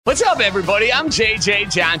What's up, everybody? I'm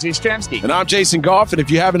JJ John Jastrzemski. And I'm Jason Goff, and if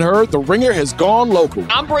you haven't heard, The Ringer has gone local.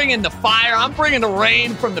 I'm bringing the fire, I'm bringing the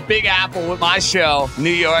rain from the Big Apple with my show, New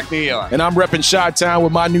York, New York. And I'm repping Chi-Town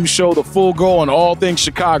with my new show, The Full Go, on all things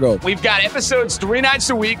Chicago. We've got episodes 3 nights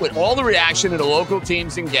a week with all the reaction to the local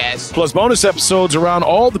teams and guests. Plus bonus episodes around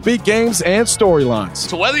all the big games and storylines.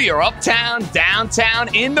 So whether you're uptown,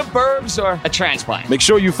 downtown, in the burbs, or a transplant, make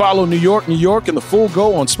sure you follow New York, New York, and The Full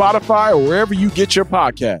Go on Spotify or wherever you get your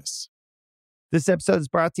podcasts. This episode is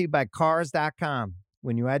brought to you by Cars.com.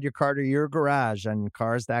 When you add your car to your garage on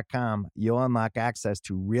Cars.com, you'll unlock access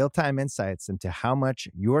to real-time insights into how much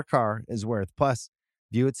your car is worth. Plus,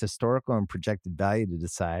 view its historical and projected value to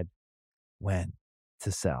decide when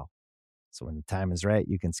to sell. So when the time is right,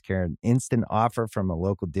 you can secure an instant offer from a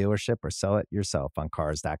local dealership or sell it yourself on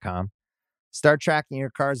Cars.com. Start tracking your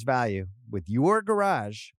car's value with your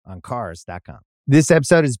garage on Cars.com. This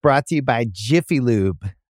episode is brought to you by Jiffy Lube.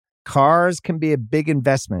 Cars can be a big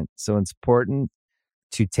investment, so it's important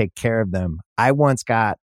to take care of them. I once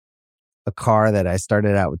got a car that I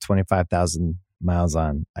started out with 25,000 miles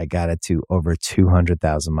on. I got it to over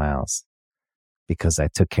 200,000 miles because I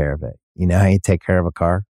took care of it. You know how you take care of a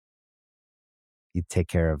car? You take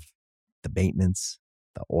care of the maintenance,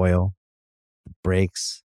 the oil, the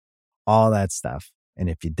brakes, all that stuff.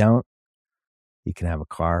 And if you don't, you can have a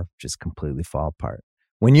car just completely fall apart.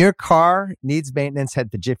 When your car needs maintenance,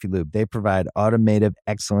 head to Jiffy Lube. They provide automotive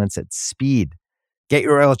excellence at speed. Get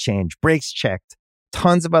your oil change, brakes checked,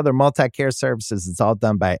 tons of other multi-care services. It's all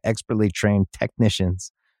done by expertly trained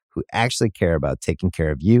technicians who actually care about taking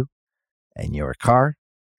care of you and your car.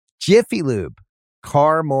 Jiffy Lube,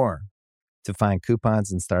 car more. To find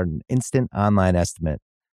coupons and start an instant online estimate,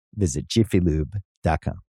 visit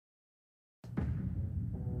jiffylube.com.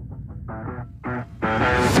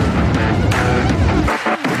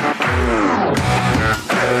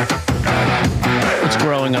 It's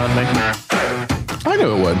growing on me. I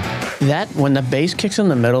knew it would. That, when the bass kicks in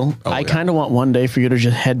the middle, I kind of want one day for you to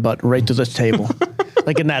just headbutt right through this table.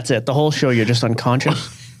 And that's it. The whole show, you're just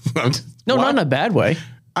unconscious. No, not in a bad way.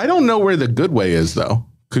 I don't know where the good way is, though.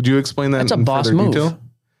 Could you explain that? That's a boss move. Detail?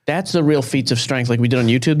 That's the real feats of strength, like we did on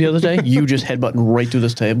YouTube the other day. You just headbutting right through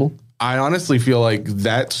this table. I honestly feel like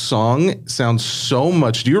that song sounds so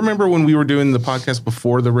much. Do you remember when we were doing the podcast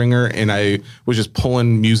before The Ringer and I was just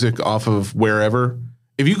pulling music off of wherever?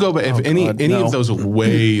 If you go back, if any of those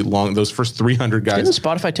way long, those first 300 guys. Didn't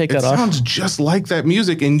Spotify take that off? It sounds just like that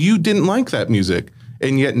music, and you didn't like that music.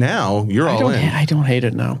 And yet now you're all in. I don't hate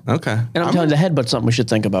it now. Okay. And I'm telling you, the headbutt's something we should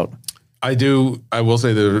think about. I do. I will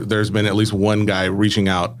say there's been at least one guy reaching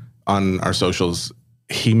out on our socials.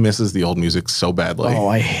 He misses the old music so badly. Oh,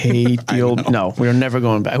 I hate the old. No, we're never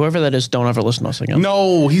going back. Whoever that is, don't ever listen to us again.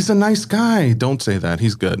 No, he's a nice guy. Don't say that.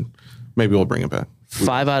 He's good. Maybe we'll bring it back.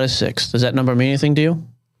 5 out of 6. Does that number mean anything to you?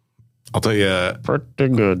 I'll tell you.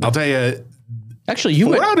 Pretty good. I'll tell you. Actually,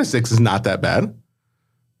 4 out of 6 is not that bad.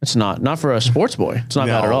 It's not. Not for a sports boy. It's not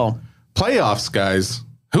bad at all. Playoffs, guys.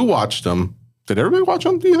 Who watched them? Did everybody watch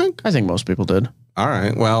them, do you think? I think most people did. All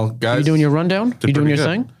right. Well, guys. You doing your rundown? You doing your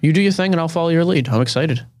thing? You do your thing, and I'll follow your lead. I'm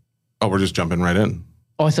excited. Oh, we're just jumping right in.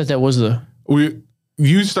 Oh, I thought that was the...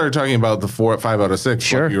 You started talking about the 5 out of 6.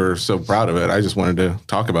 Sure. Like you were so proud of it. I just wanted to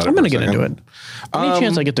talk about it. I'm going to get into it. Any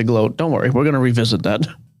chance I get to gloat, don't worry. We're going to revisit that. Do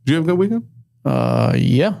you have a good weekend?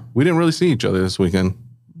 Yeah. We didn't really see each other this weekend.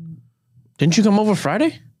 Didn't you come over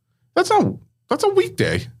Friday? That's a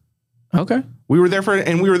weekday. Okay. We were there for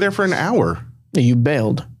an hour. Yeah, you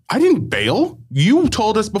bailed. I didn't bail. You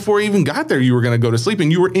told us before I even got there you were going to go to sleep, and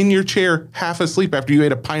you were in your chair half asleep after you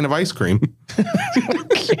ate a pint of ice cream. You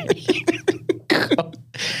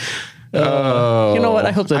know what?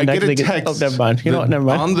 I hope the next thing is... Oh, never mind. You know what? Never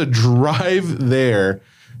mind. On the drive there,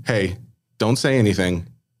 hey, don't say anything.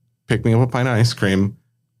 Pick me up a pint of ice cream.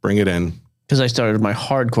 Bring it in. Because I started my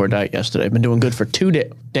hardcore diet yesterday. I've been doing good for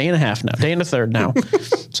day and a half now. Day and a third now.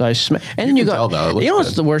 So I and then you got, you know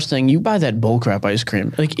what's the worst thing? You buy that bullcrap ice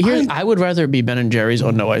cream. Like here, I would rather be Ben and Jerry's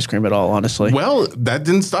or no ice cream at all, honestly. Well, that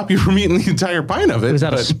didn't stop you from eating the entire pint of it. Was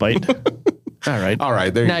that a spite? All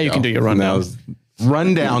right. There now you can do your rundown.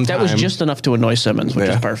 Rundown time. That was just enough to annoy Simmons, which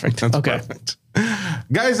is perfect. That's perfect.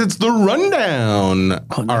 Guys, it's the rundown.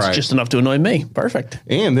 Oh, that's just enough to annoy me. Perfect.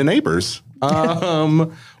 And the neighbors.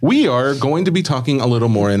 We are going to be talking a little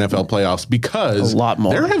more NFL playoffs because a lot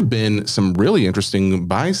more. There have been some really interesting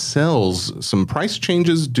buy sells, some price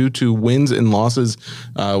changes due to wins and losses.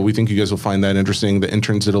 We think you guys will find that interesting. The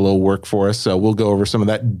interns did a little work for us, so we'll go over some of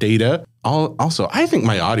that data. Also, I think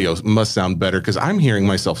my audio must sound better because I'm hearing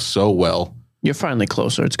myself so well. You're finally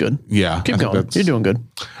closer. It's good. Yeah. Keep going. You're doing good.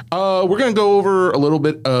 We're going to go over a little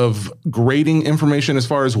bit of grading information as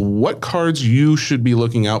far as what cards you should be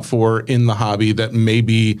looking out for in the hobby that may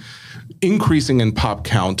be increasing in pop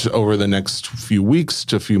count over the next few weeks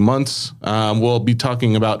to few months. We'll be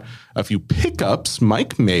talking about a few pickups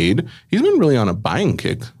Mike made. He's been really on a buying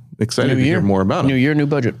kick. Excited to hear more about him. New year, new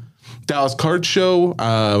budget. Dallas Card Show.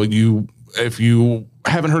 If you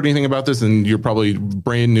haven't heard anything about this, and you're probably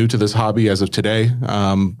brand new to this hobby as of today, we're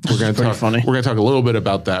going to talk. Funny. We're going to talk a little bit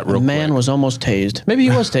about that. The man was almost tased. Maybe he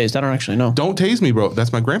was tased. I don't actually know. Don't tase me, bro.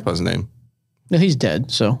 That's my grandpa's name. No, he's dead.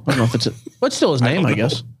 So I don't know if it's. What's still his name? I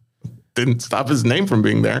guess. Didn't stop his name from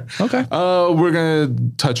being there. Okay. We're going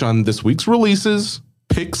to touch on this week's releases,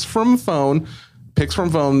 picks from phone. Picks from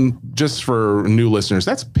phone, just for new listeners,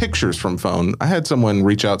 that's pictures from phone. I had someone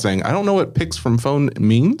reach out saying, I don't know what picks from phone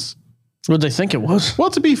means. What did they think it was? Well,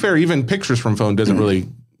 to be fair, even pictures from phone doesn't really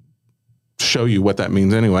show you what that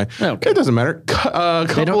means anyway. Okay. It doesn't matter.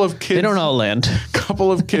 Couple of kids. They don't all land.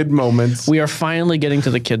 Couple of kid moments. We are finally getting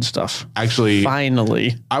to the kid stuff. Actually,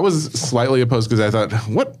 finally. I was slightly opposed because I thought,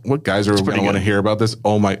 what guys are going to want to hear about this?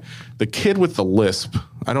 Oh my, the kid with the lisp.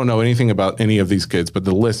 I don't know anything about any of these kids, but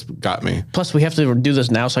the lisp got me. Plus, we have to do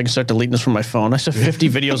this now so I can start deleting this from my phone. I saw 50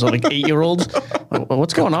 videos of like 8-year-olds.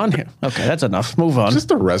 What's going on here? Okay, that's enough. Move on.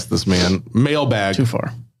 Just arrest this man. Mailbag. Too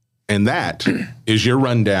far. And that is your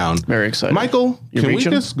rundown. Very excited. Michael, can we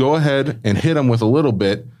just go ahead and hit him with a little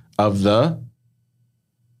bit of the...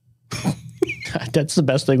 That's the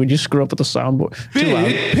best thing when you screw up with the soundboard.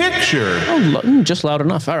 Big picture. Oh, just loud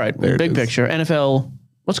enough. All right. Big picture. NFL.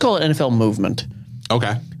 Let's call it NFL movement.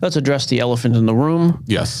 Okay. Let's address the elephant in the room.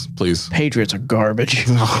 Yes, please. Patriots are garbage.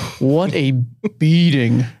 What a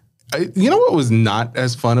beating. You know what was not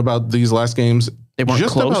as fun about these last games? They weren't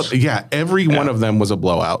close? Every one of them was a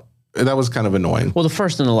blowout. That was kind of annoying. Well, the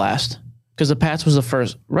first and the last. Because the Pats was the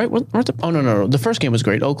first, right? No. The first game was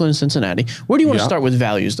great. Oakland, Cincinnati. Where do you want to start with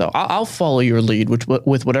values, though? I'll follow your lead with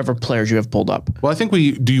whatever players you have pulled up. Well, I think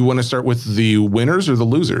do you want to start with the winners or the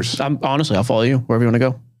losers? Honestly, I'll follow you wherever you want to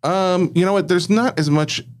go. You know what? There's not as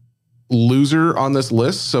much loser on this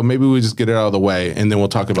list, so maybe we just get it out of the way, and then we'll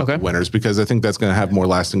talk about the winners, because I think that's going to have more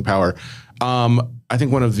lasting power. I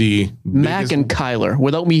think one of the Mac and Kyler,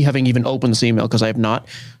 without me having even opened this email, because I have not,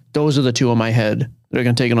 those are the two on my head. They're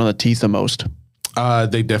going to take it on the teeth the most.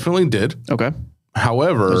 They definitely did. Okay.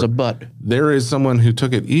 However, there's a but. There is someone who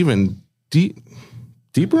took it even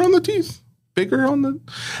deeper on the teeth, bigger on the.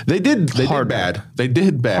 They did bad. They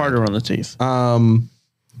did bad. Harder on the teeth.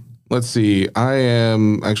 Let's see. I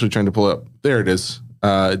am actually trying to pull up. There it is.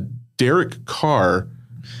 Derek Carr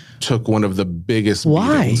took one of the biggest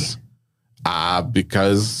beatings.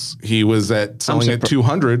 Because he was selling at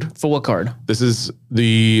 200. For what card? This is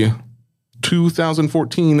the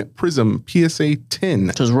 2014 Prism PSA 10.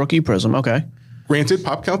 It was rookie Prism. Okay. Granted,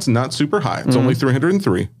 pop count's not super high. It's only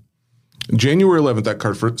 303. January 11th, that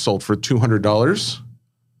card sold for $200.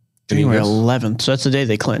 January 11th. So that's the day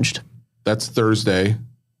they clinched. That's Thursday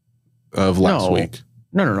of last week.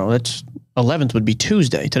 No. That's 11th would be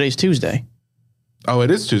Tuesday. Today's Tuesday. Oh,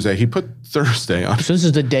 it is Tuesday. He put Thursday on. So this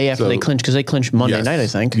is the day after they clinched, because they clinched Monday night, I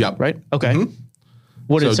think. Yep. Right? Okay. Mm-hmm.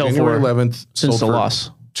 What did it sell January for 11th since the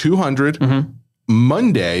loss? 200. Mm-hmm.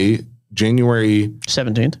 Monday, January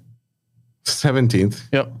 17th.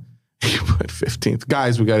 Yep. He put 15th.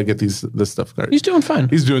 Guys, we got to get this stuff. He's doing fine.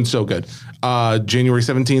 He's doing so good. January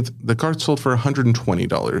 17th, the card sold for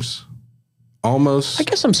 $120. Almost. I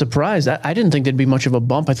guess I'm surprised. I didn't think there'd be much of a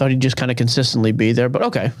bump. I thought he'd just kind of consistently be there. But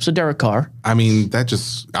okay, so Derek Carr. I mean,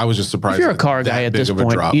 I was just surprised. If you're a Carr guy at this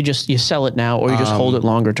point, you sell it now, or you just hold it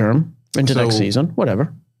longer term into next season,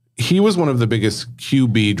 whatever. He was one of the biggest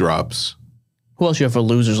QB drops. Who else you have for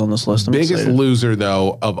losers on this list? Biggest loser,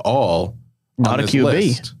 though, of all. Not a QB.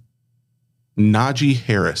 List, Najee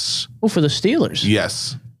Harris. Oh, for the Steelers.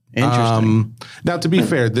 Yes. Interesting. Now, to be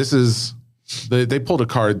fair, this is they pulled a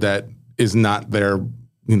card that is not their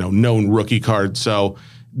known rookie card, so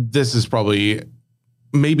this is probably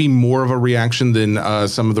maybe more of a reaction than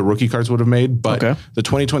some of the rookie cards would have made. But the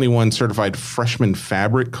 2021 certified freshman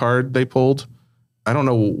fabric card they pulled, I don't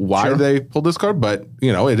know why they pulled this card, but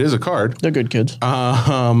it is a card. They're good kids.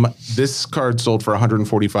 This card sold for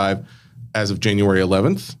 $145 as of January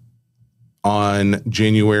 11th. On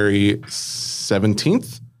January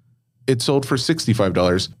 17th, it sold for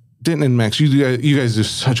 $65. Denton and Max, you guys do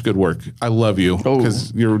such good work. I love you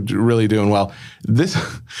because you're really doing well.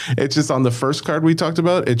 It's just on the first card we talked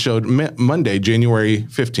about, it showed Monday, January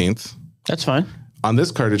 15th. That's fine. On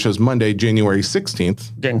this card, it shows Monday, January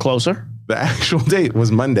 16th. Getting closer. The actual date was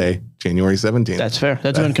Monday, January 17th. That's fair.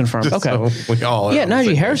 That's been confirmed. Okay. So we all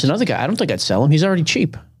Najee Harris, another guy. I don't think I'd sell him. He's already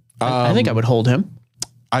cheap. I think I would hold him.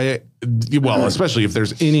 Especially if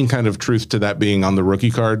there's any kind of truth to that being on the rookie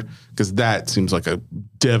card, because that seems like a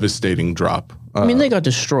devastating drop. I mean, they got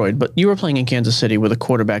destroyed, but you were playing in Kansas City with a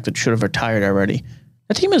quarterback that should have retired already.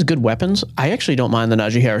 That team has good weapons. I actually don't mind the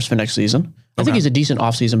Najee Harris for next season. I think he's a decent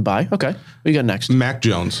offseason buy. Okay. What you got next? Mac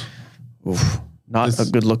Jones. Oof. Not a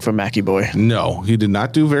good look for Mackie boy. No, he did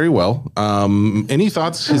not do very well. Any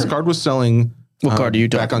thoughts? His card was selling what card are you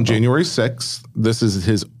back on January 6th. This is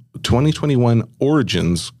his 2021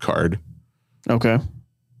 Origins card. Okay.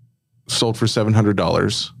 Sold for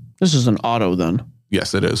 $700. This is an auto then.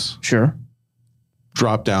 Yes, it is. Sure.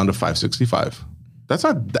 Dropped down to $565. That's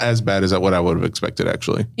not as bad as what I would have expected,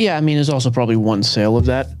 actually. Yeah, I mean, there's also probably one sale of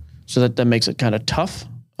that, so that makes it kind of tough.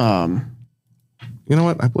 You know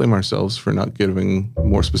what? I blame ourselves for not giving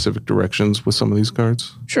more specific directions with some of these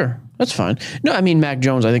cards. Sure, that's fine. No, I mean, Mac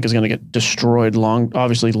Jones, I think, is going to get destroyed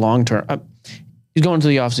obviously long term. He's going into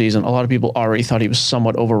the offseason. A lot of people already thought he was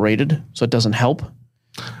somewhat overrated, so it doesn't help.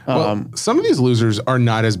 Well, some of these losers are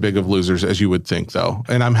not as big of losers as you would think, though,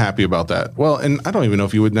 and I'm happy about that. Well, and I don't even know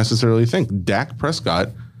if you would necessarily think. Dak Prescott,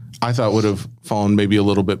 I thought would have fallen maybe a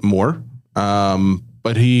little bit more,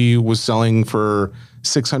 but he was selling for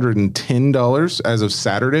 $610 as of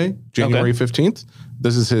Saturday, January 15th.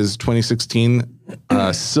 This is his 2016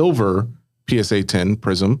 silver PSA 10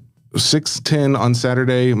 Prism. $610 on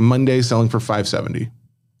Saturday, Monday selling for $570.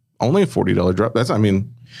 Only a $40 drop.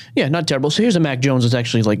 Yeah, not terrible. So here's a Mac Jones that's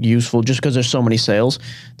actually like useful just because there's so many sales.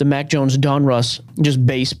 The Mac Jones Don Russ, just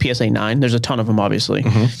base PSA 9. There's a ton of them, obviously.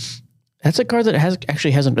 Mm-hmm. That's a card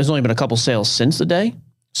that there's only been a couple sales since they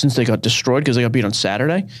got destroyed because they got beat on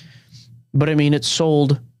Saturday. But I mean, it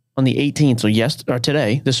sold on the 18th.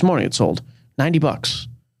 So this morning it sold $90.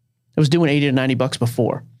 It was doing $80 to $90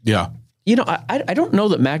 before. Yeah. You know, I don't know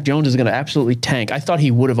that Mac Jones is going to absolutely tank. I thought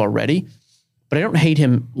he would have already, but I don't hate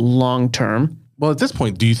him long term. Well, at this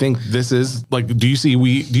point, do you think this is like? Do you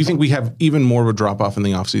think we have even more of a drop off in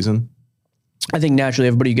the offseason? I think naturally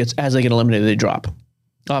everybody as they get eliminated, they drop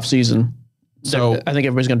off season. So I think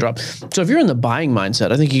everybody's going to drop. So if you're in the buying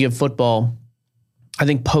mindset, I think you give football. I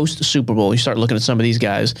think post Super Bowl, you start looking at some of these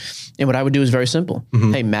guys, and what I would do is very simple.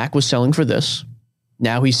 Mm-hmm. Hey, Mac was selling for this.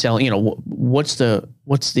 Now he's selling. You know, what's the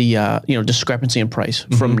discrepancy in price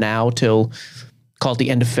from now till call it the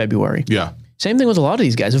end of February? Yeah. Same thing with a lot of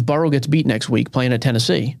these guys. If Burrow gets beat next week playing at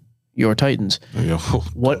Tennessee, your Titans,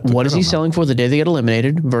 what is he selling for the day they get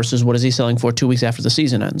eliminated versus what is he selling for 2 weeks after the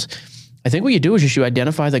season ends? I think what you do is you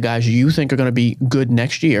identify the guys you think are going to be good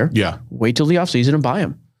next year. Yeah. Wait till the offseason and buy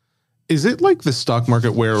them. Is it like the stock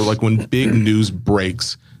market where like when big news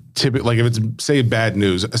breaks, typically, like if it's say bad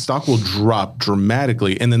news, a stock will drop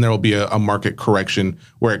dramatically and then there will be a market correction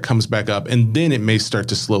where it comes back up and then it may start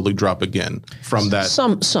to slowly drop again from that.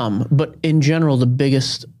 Some, but in general, the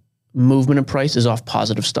biggest movement in price is off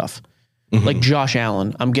positive stuff. Mm-hmm. Like Josh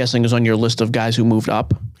Allen, I'm guessing is on your list of guys who moved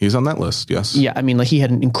up. He's on that list, yes. Yeah, I mean, like he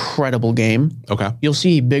had an incredible game. Okay. You'll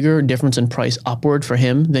see a bigger difference in price upward for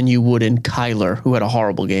him than you would in Kyler, who had a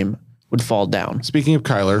horrible game, would fall down. Speaking of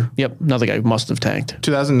Kyler. Yep, another guy who must have tanked.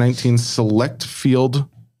 2019 Select Field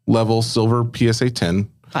Level Silver PSA 10.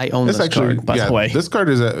 I own this card, by the way. This card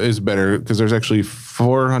is better because there's actually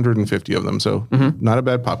 450 of them, so not a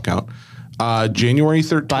bad pop count. January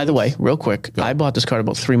 13th. By the way, real quick, I bought this card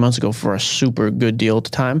about 3 months ago for a super good deal at the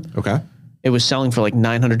time. Okay. It was selling for like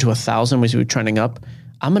 900 to 1,000 as we were trending up.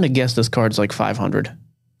 I'm going to guess this card's like 500,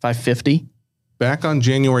 550. Back on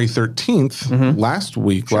January 13th,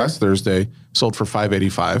 last Thursday, sold for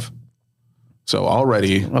 585. So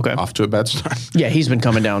already off to a bad start. Yeah, he's been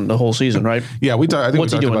coming down the whole season, right? Yeah, I think we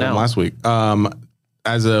talked about him last week.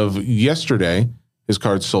 As of yesterday, his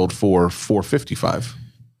card sold for 455.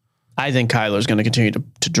 I think Kyler's going to continue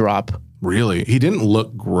to drop. Really? He didn't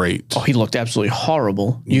look great. Oh, he looked absolutely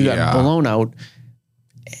horrible. You got blown out.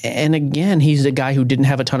 And again, he's a guy who didn't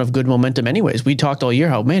have a ton of good momentum anyways. We talked all year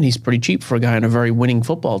how, man, he's pretty cheap for a guy on a very winning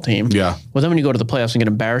football team. Yeah. Well, then when you go to the playoffs and get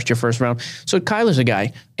embarrassed your first round. So Kyler's a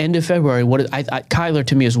guy, end of February, Kyler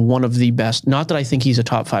to me is one of the best. Not that I think he's a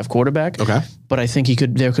top 5 quarterback. Okay. But I think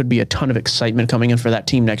there could be a ton of excitement coming in for that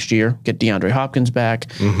team next year. Get DeAndre Hopkins back,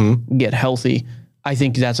 get healthy. I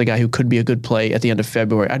think that's a guy who could be a good play at the end of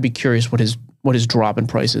February. I'd be curious what his drop in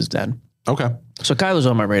price is then. Okay. So Kyler's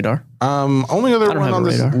on my radar. Only other one on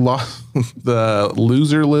this the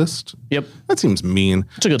loser list. Yep. That seems mean.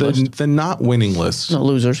 It's a good list. The not winning list. Not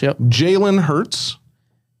losers, yep. Jalen Hurts.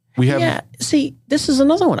 See, this is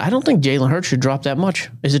another one. I don't think Jalen Hurts should drop that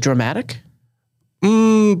much. Is it dramatic?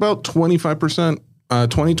 About 25%.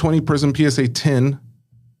 2020 Prism PSA 10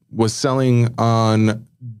 was selling on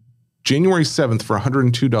January 7th for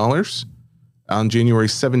 $102. On January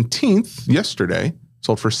 17th, yesterday,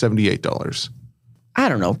 sold for $78. I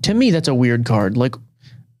don't know. To me, that's a weird card. Like,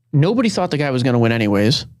 nobody thought the guy was going to win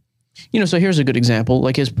anyways. So here's a good example.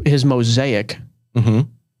 Like his Mosaic. Mm-hmm.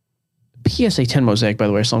 PSA 10 Mosaic, by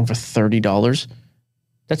the way, selling for $30.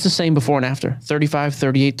 That's the same before and after. 35,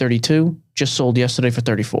 38, 32. Just sold yesterday for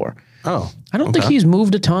 34. Oh. I don't think he's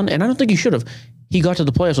moved a ton, and I don't think he should have. He got to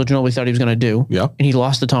the playoffs, which nobody thought he was going to do. Yeah. And he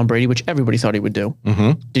lost to Tom Brady, which everybody thought he would do.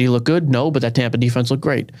 Mm-hmm. Did he look good? No, but that Tampa defense looked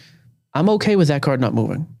great. I'm okay with that card not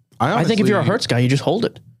moving. I think if you're a Hurts guy, you just hold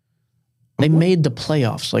it. They made the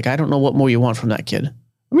playoffs. Like, I don't know what more you want from that kid.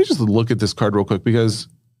 Let me just look at this card real quick, because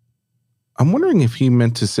I'm wondering if he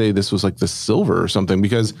meant to say this was like the silver or something,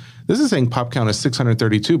 because this is saying pop count is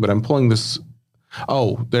 632, but I'm pulling this.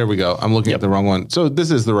 Oh, there we go. I'm looking at the wrong one. So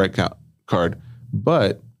this is the right card,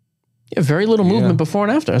 but very little movement before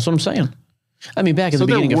and after. That's what I'm saying. I mean, back at the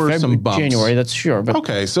beginning of February, January, that's sure. But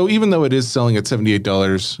okay, so even though it is selling at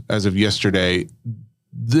 $78 as of yesterday,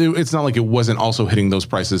 it's not like it wasn't also hitting those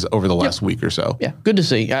prices over the last week or so. Yeah, good to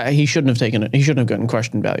see. He shouldn't have taken it. He shouldn't have gotten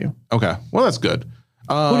question value. Okay, well, that's good.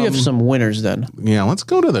 Who do you have some winners then? Yeah, let's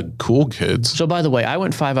go to the cool kids. So, by the way, I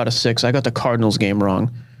went 5 out of 6. I got the Cardinals game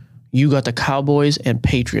wrong. You got the Cowboys and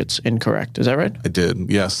Patriots incorrect. Is that right? I did,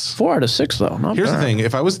 yes. 4 out of 6, though. Here's the thing.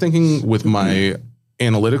 If I was thinking with my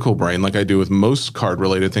analytical brain, like I do with most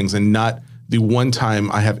card-related things, and not the one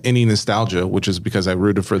time I have any nostalgia, which is because I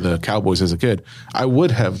rooted for the Cowboys as a kid, I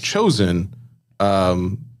would have chosen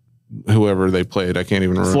whoever they played. I can't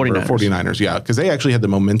even remember. 49ers, yeah, because they actually had the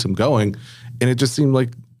momentum going, and it just seemed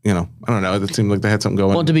like, I don't know, it seemed like they had something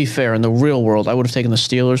going. Well, to be fair, in the real world, I would have taken the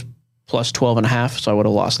Steelers plus 12.5, so I would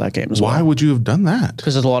have lost that game as well. Why would you have done that?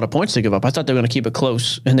 Because there's a lot of points to give up. I thought they were going to keep it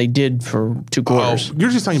close, and they did for 2 quarters. Oh, you're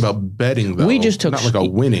just talking about betting, though. We just took not like a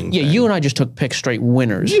winning thing. You and I just took pick straight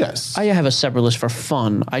winners. Yes. I have a separate list for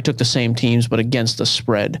fun. I took the same teams, but against the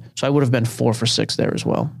spread. So I would have been 4 for 6 there as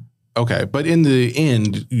well. Okay, but in the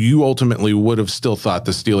end, you ultimately would have still thought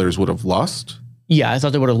the Steelers would have lost? Yeah, I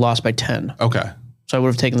thought they would have lost by 10. Okay. So I would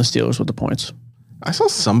have taken the Steelers with the points. I saw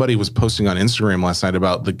somebody was posting on Instagram last night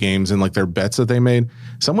about the games and like their bets that they made.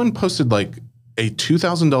 Someone posted like a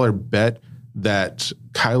 $2,000 bet that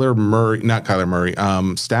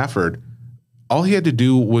Stafford, all he had to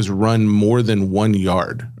do was run more than 1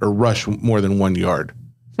 yard or rush more than 1 yard.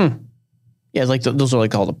 Yeah, like those are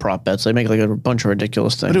like all the prop bets. They make like a bunch of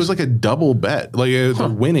ridiculous things. But it was like a double bet. Like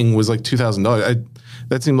the winning was like $2,000.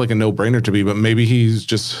 That seemed like a no-brainer to me, but maybe he's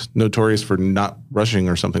just notorious for not rushing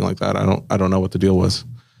or something like that. I don't know what the deal was.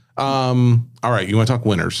 All right, you want to talk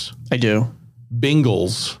winners? I do.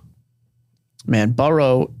 Bengals. Man,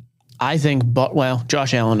 Burrow, I think,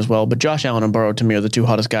 Josh Allen as well, but Josh Allen and Burrow to me are the 2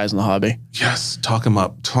 hottest guys in the hobby. Yes, talk them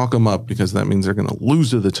up, because that means they're going to lose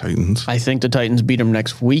to the Titans. I think the Titans beat them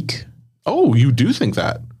next week. Oh, you do think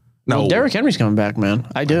that? No, well, Derrick Henry's coming back, man.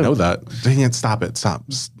 I do. I know that. Dang it! Stop it! Stop.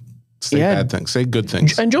 Say bad things. Say good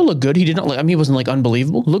things. And Joe looked good. He didn't. He wasn't like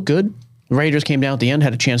unbelievable. Looked good. Raiders came down at the end,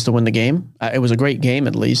 had a chance to win the game. It was a great game,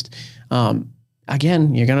 at least.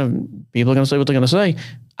 Again, people are gonna say what they're gonna say.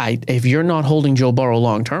 If you're not holding Joe Burrow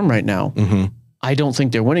long term right now, I don't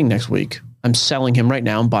think they're winning next week. I'm selling him right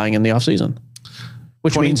now. I'm buying in the offseason.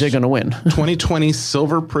 Which means they're going to win. 2020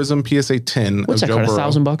 Silver Prism PSA 10 What's of that Joe card? Burrow.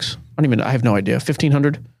 $1,000? I have no idea.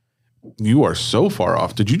 1,500? You are so far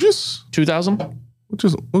off. Did you just 2,000? What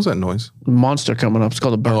was that noise? Monster coming up. It's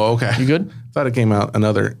called a burn. Oh, okay. You good? Thought it came out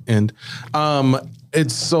another end.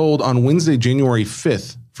 It's sold on Wednesday, January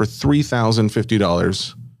 5th for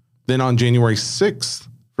 $3,050. Then on January 6th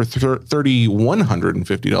for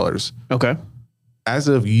 $3,150. Okay. As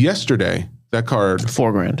of yesterday, that card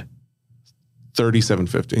 $4,000.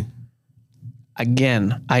 $3,750.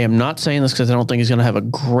 Again, I am not saying this because I don't think he's going to have a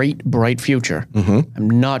great, bright future. I'm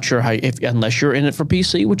not sure how, unless you're in it for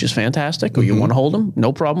PC, which is fantastic, or you want to hold him,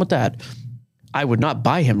 no problem with that. I would not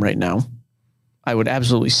buy him right now. I would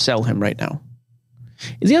absolutely sell him right now.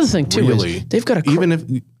 The other thing too is they've got I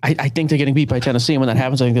think they're getting beat by Tennessee, and when that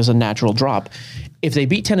happens, I think there's a natural drop. If they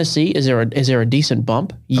beat Tennessee, is there a decent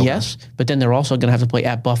bump? Okay. Yes, but then they're also going to have to play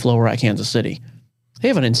at Buffalo or at Kansas City. They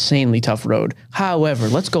have an insanely tough road. However,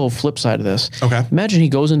 let's go flip side of this. Okay. Imagine he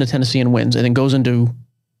goes into Tennessee and wins, and then goes into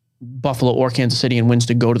Buffalo or Kansas City and wins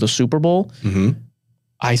to go to the Super Bowl.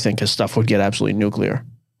 I think his stuff would get absolutely nuclear.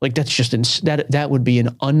 Like that's just that would be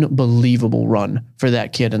an unbelievable run for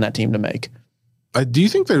that kid and that team to make. Do you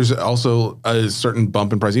think there's also a certain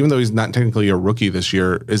bump in price, even though he's not technically a rookie this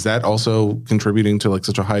year? Is that also contributing to like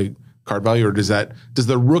such a high card value, or does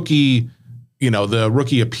the rookie, the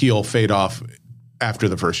rookie appeal fade off after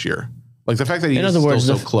the first year. Like the fact that in other words,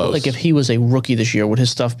 still so close. Like if he was a rookie this year, would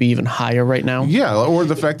his stuff be even higher right now? Yeah, or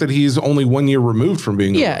the fact that he's only 1 year removed from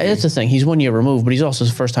being. Yeah, that's the thing. He's 1 year removed, but he's also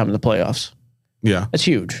his first time in the playoffs. Yeah, that's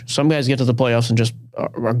huge. Some guys get to the playoffs and just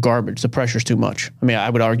are garbage. The pressure's too much. I mean, I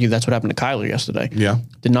would argue that's what happened to Kyler yesterday. Yeah,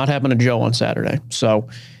 did not happen to Joe on Saturday. So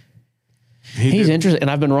he's interesting,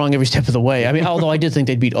 and I've been wrong every step of the way. I mean, although I did think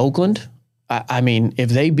they'd beat Oakland. I mean, if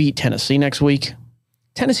they beat Tennessee next week,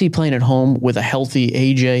 Tennessee playing at home with a healthy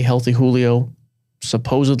AJ, healthy Julio,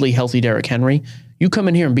 supposedly healthy Derrick Henry, you come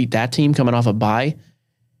in here and beat that team coming off a bye,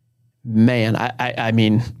 man, I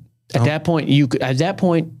mean, at that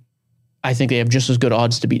point, I think they have just as good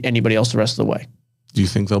odds to beat anybody else the rest of the way. Do you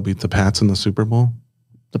think they'll beat the Pats in the Super Bowl?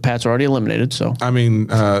 The Pats are already eliminated, so. I mean,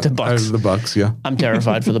 the Bucs. The Bucs, yeah. I'm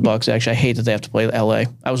terrified for the Bucs, actually. I hate that they have to play LA.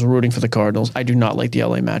 I was rooting for the Cardinals. I do not like the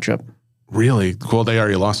LA matchup. Really? Well, they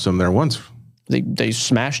already lost them there once. They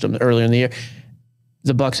smashed them earlier in the year.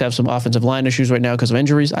 The Bucs have some offensive line issues right now because of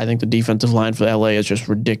injuries. I think the defensive line for LA is just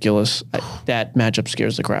ridiculous. That matchup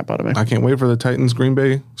scares the crap out of me. I can't wait for the Titans Green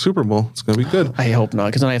Bay Super Bowl. It's going to be good. I hope not,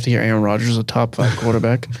 because then I have to hear Aaron Rodgers is a top 5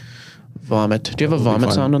 quarterback. Vomit. Do you have a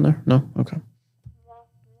vomit sound on there? No? Okay.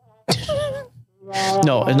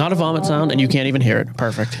 No, it's not a vomit sound, and you can't even hear it.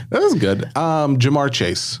 Perfect. That was good. Jamar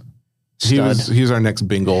Chase. He's our next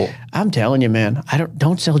bingo. I'm telling you, man.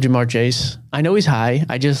 Don't sell Jamar Chase. I know he's high.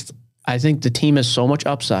 I think the team has so much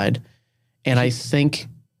upside, and I think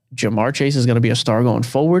Jamar Chase is going to be a star going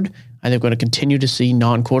forward. I think we're going to continue to see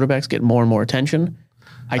non-quarterbacks get more and more attention.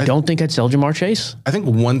 I don't think I'd sell Jamar Chase. I think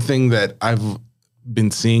one thing that I've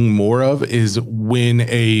been seeing more of is when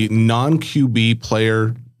a non-QB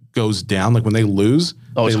player goes down, like when they lose,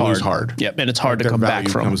 they lose hard. Yep, and it's hard to come back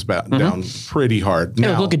from. Comes back down pretty hard.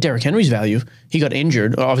 Now, look at Derrick Henry's value. He got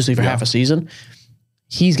injured, obviously, for half a season.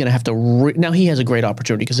 He's going to have to... now, he has a great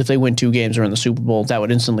opportunity because if they win 2 games or in the Super Bowl, that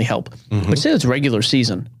would instantly help. But say it's regular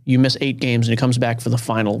season. You miss 8 games and he comes back for the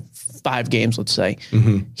final 5 games, let's say.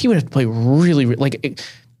 He would have to play really... like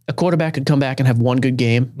a quarterback could come back and have 1 good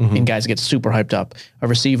game and guys get super hyped up. A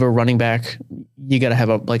receiver, running back, you got to have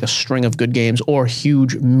a string of good games or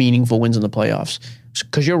huge, meaningful wins in the playoffs.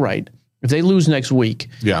 Because you're right. If they lose next week...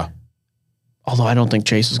 Yeah. Although I don't think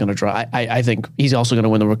Chase is going to draw. I think he's also going to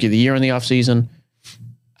win the Rookie of the Year in the offseason.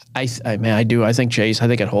 I do. I think Chase. I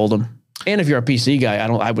think I'd hold him. And if you're a PC guy,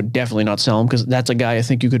 I would definitely not sell him because that's a guy I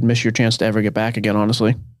think you could miss your chance to ever get back again,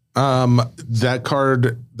 honestly. That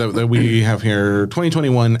card that we have here,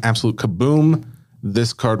 2021 Absolute Kaboom.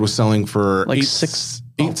 This card was selling for like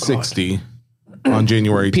 $860 on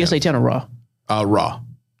January 10th. PSA 10 or raw? Raw.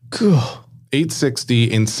 Cool.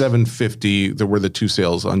 $860 and $750. There were the 2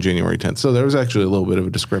 sales on January 10th. So there was actually a little bit of a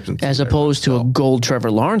discrepancy. As opposed to a gold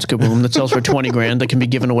Trevor Lawrence Kaboom that sells for $20,000 that can be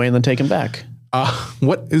given away and then taken back.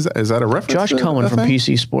 What is that? Is that a reference? Josh Cohen from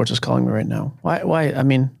PC Sports is calling me right now. Why? I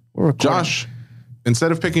mean, we're recording. Josh,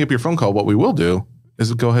 instead of picking up your phone call, what we will do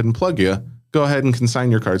is go ahead and plug you. Go ahead and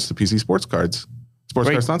consign your cards to PC Sports Cards. Sports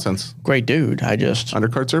Cards Nonsense. Great dude.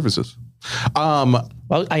 Undercard services.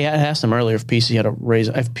 Well, I asked him earlier if PSA had a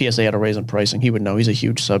raise in pricing. He would know. He's a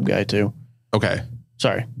huge sub guy too. Okay.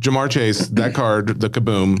 Sorry. Jamar Chase, that card, the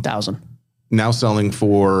Kaboom. 1,000. Now selling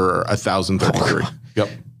for $1,033. Yep.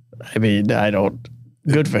 I mean,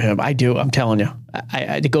 good for him. I do. I'm telling you.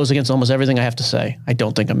 It goes against almost everything I have to say. I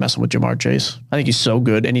don't think I'm messing with Jamar Chase. I think he's so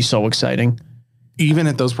good and he's so exciting. Even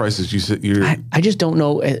at those prices, I just don't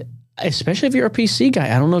know, especially if you're a PC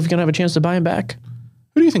guy. I don't know if you're going to have a chance to buy him back.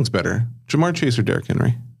 Who do you think's better, Jamar Chase or Derrick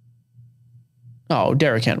Henry? Oh,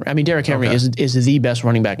 Derrick Henry. I mean, Derrick Henry is the best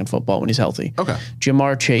running back in football when he's healthy. Okay.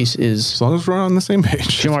 Jamar Chase is... As long as we're on the same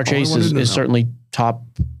page. Jamar Chase is certainly top...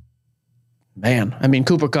 Man. I mean,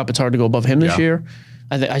 Cooper Kupp, it's hard to go above him this year.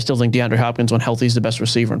 I still think DeAndre Hopkins, when healthy, is the best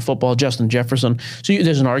receiver in football. Justin Jefferson. So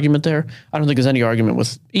there's an argument there. I don't think there's any argument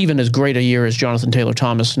with even as great a year as Jonathan Taylor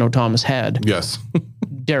Thomas had. Yes.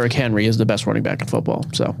 Derrick Henry is the best running back in football.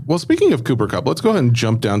 So, well, speaking of Cooper Kupp, let's go ahead and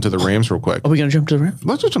jump down to the Rams real quick. Are we going to jump to the Rams?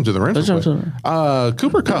 Let's just jump to the Rams.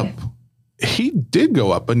 Cooper Kupp, he did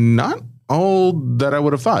go up, but not all that I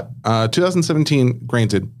would have thought. 2017,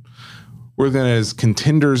 granted, we're looking at his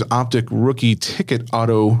Contenders Optic Rookie Ticket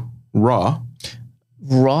Auto Raw.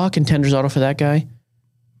 Raw Contenders Auto for that guy,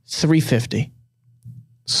 $350.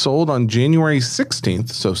 Sold on January 16th,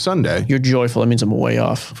 so Sunday. You're joyful. That means I'm way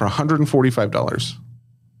off. For $145.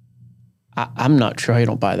 I'm not sure how you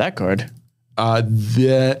don't buy that card.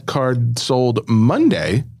 That card sold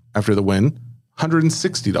Monday after the win,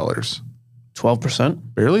 $160. 12%.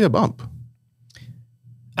 Barely a bump.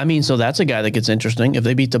 I mean, so that's a guy that gets interesting. If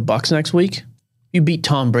they beat the Bucs next week, you beat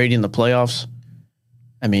Tom Brady in the playoffs.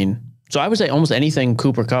 I mean, so I would say almost anything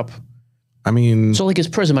Cooper Kupp I mean, so like his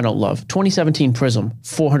Prism, I don't love. 2017 Prism,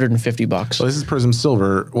 $450. So this is Prism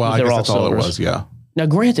Silver. Well, I guess that's all it was. Yeah. Now,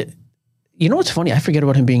 granted, you know what's funny? I forget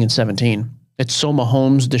about him being in 17. It's so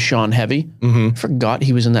Mahomes, Deshaun heavy. Mm-hmm. Forgot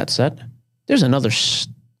he was in that set. There's another.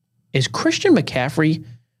 Is Christian McCaffrey?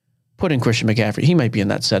 Put in Christian McCaffrey. He might be in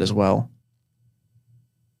that set as well.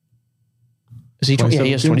 Is he? Yeah,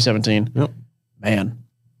 he is 2017. Yep. Man.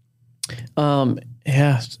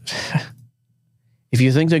 Yeah. If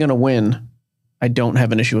you think they're going to win, I don't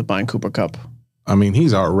have an issue with buying Cooper Kupp. I mean,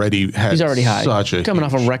 he's already high. Coming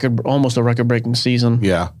off almost a record-breaking season.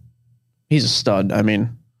 Yeah. He's a stud. I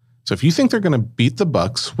mean, so if you think they're going to beat the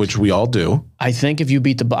Bucs, which we all do, I think if you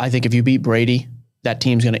beat Brady, that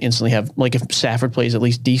team's going to instantly have, like, if Stafford plays at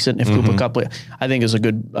least decent, if Cooper Kupp plays, I think is a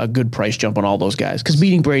good price jump on all those guys, because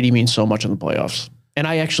beating Brady means so much in the playoffs. And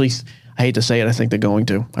I hate to say it, I think they're going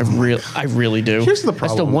to. I really do. Here's the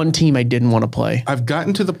problem. That's the one team I didn't want to play. I've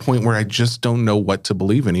gotten to the point where I just don't know what to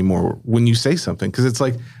believe anymore when you say something, because it's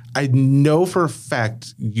like, I know for a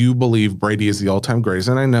fact you believe Brady is the all-time greatest,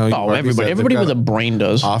 and I know everybody with a brain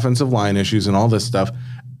does. Offensive line issues and all this stuff.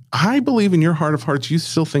 I believe in your heart of hearts, you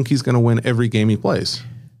still think he's going to win every game he plays.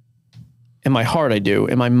 In my heart, I do.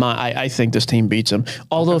 In my mind, I think this team beats him.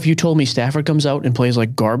 Although if you told me Stafford comes out and plays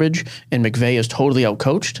like garbage and McVay is totally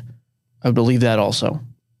outcoached, I would believe that also.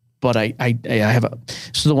 But I have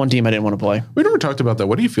this is the one team I didn't want to play. We never talked about that.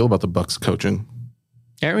 What do you feel about the Bucs coaching?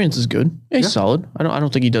 Arians is good. Yeah, he's solid. I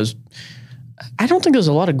don't think he does. I don't think there's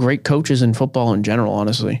a lot of great coaches in football in general,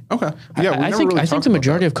 honestly. Okay. Yeah, I think the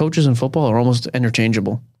majority of coaches in football are almost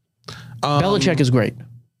interchangeable. Belichick is great.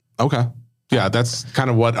 Okay. Yeah, that's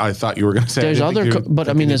kind of what I thought you were going to say. There's other,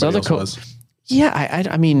 there's other coaches. Yeah,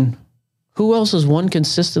 I mean, who else has won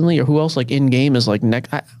consistently, or who else like in game is like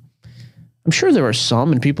next? I'm sure there are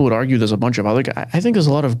some, and people would argue there's a bunch of other guys. I think there's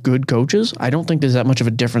a lot of good coaches. I don't think there's that much of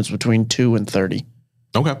a difference between 2 and 30.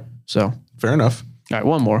 Okay. So fair enough. All right,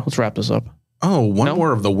 one more. Let's wrap this up. Oh, one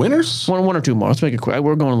more of the winners? One or two more. Let's make it quick.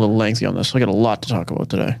 We're going a little lengthy on this. I got a lot to talk about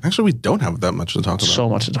today. Actually, we don't have that much to talk about. So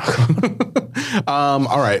much to talk about.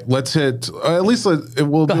 All right, let's hit, at least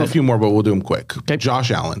we'll do a few more, but we'll do them quick. Okay.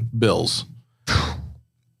 Josh Allen, Bills.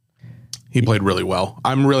 He played really well.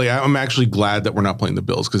 I'm actually glad that we're not playing the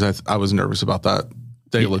Bills, because I was nervous about that.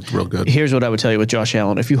 They looked real good. Here's what I would tell you with Josh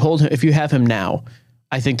Allen. If you have him now,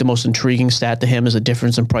 I think the most intriguing stat to him is the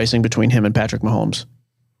difference in pricing between him and Patrick Mahomes,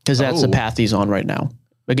 because that's the path he's on right now.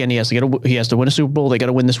 Again, he has to win a Super Bowl. They got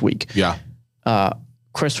to win this week. Yeah.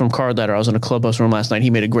 Chris from Card Letter, I was in a clubhouse room last night. He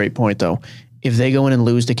made a great point, though. If they go in and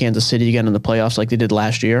lose to Kansas City again in the playoffs like they did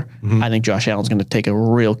last year, I think Josh Allen's going to take a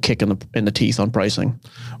real kick in the teeth on pricing.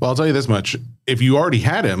 Well, I'll tell you this much. If you already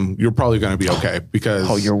had him, you're probably going to be okay,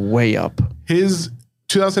 because you're way up. His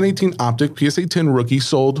 2018 Optic PSA 10 rookie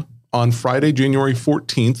sold on Friday, January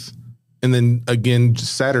 14th, and then again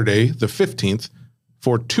Saturday, the 15th,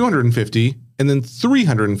 for $250 and then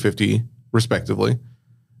 $350 respectively.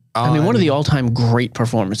 I mean, one of the all-time great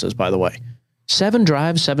performances, by the way. 7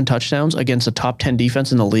 drives, 7 touchdowns against a top 10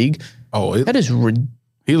 defense in the league. That is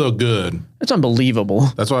he looked good. That's unbelievable.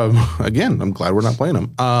 That's why I'm glad we're not playing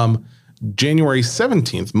him. January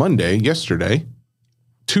 17th, Monday, yesterday,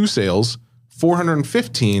 2 sales,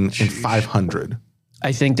 415 and 500.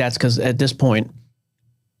 I think that's because at this point,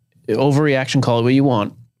 overreaction, call it what you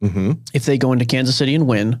want. Mm-hmm. If they go into Kansas City and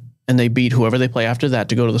win, and they beat whoever they play after that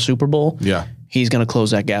to go to the Super Bowl, he's going to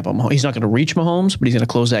close that gap on Mahomes. He's not going to reach Mahomes, but he's going to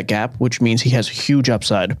close that gap, which means he has huge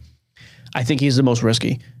upside. I think he's the most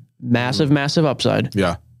risky. Massive upside.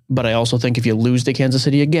 Yeah. But I also think if you lose to Kansas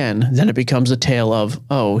City again, then it becomes a tale of,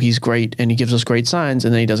 he's great and he gives us great signs,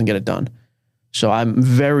 and then he doesn't get it done. So I'm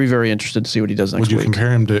very, very interested to see what he does next week. Would you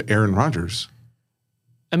compare him to Aaron Rodgers?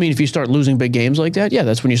 I mean, if you start losing big games like that,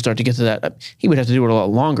 that's when you start to get to that. He would have to do it a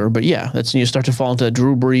lot longer, but that's when you start to fall into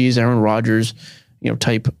Drew Brees, Aaron Rodgers,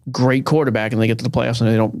 type great quarterback, and they get to the playoffs and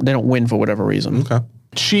they don't win for whatever reason. Okay.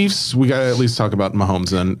 Chiefs, we got to at least talk about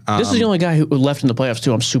Mahomes then. This is the only guy who left in the playoffs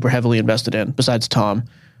too. I'm super heavily invested in, besides Tom.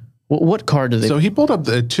 What card did they? So he pulled up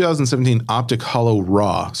the 2017 Optic Hollow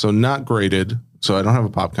Raw, so not graded. So I don't have a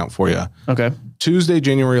pop count for you. Okay. Tuesday,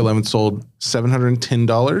 January 11th, sold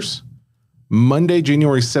 $710. Monday,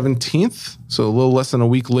 January 17th, so a little less than a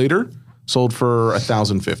week later, sold for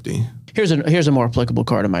 $1,050. Here's a more applicable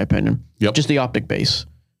card in my opinion. Yep. Just the Optic base.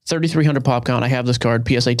 3,300 pop count. I have this card,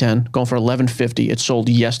 PSA 10, going for $1,150. It sold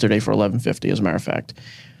yesterday for $1,150, as a matter of fact.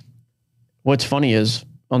 What's funny is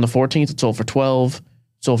on the 14th, it sold for $12. It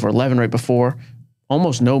sold for $11 right before.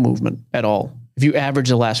 Almost no movement at all. If you average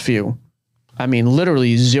the last few. I mean,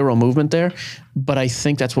 literally zero movement there. But I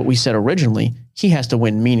think that's what we said originally. He has to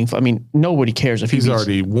win meaningful. I mean, nobody cares if he's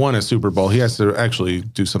already won a Super Bowl. He has to actually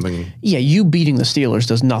do something. Yeah, you beating the Steelers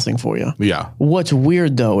does nothing for you. Yeah. What's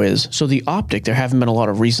weird, though, is so the Optic, there haven't been a lot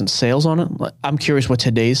of recent sales on it. I'm curious what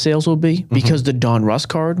today's sales will be because the Don Russ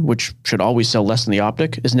card, which should always sell less than the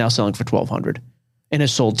Optic, is now selling for $1,200 and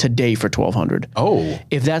is sold today for $1,200. Oh.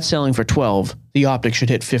 If that's selling for $1,200, the Optic should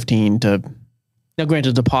hit 15 to... Now,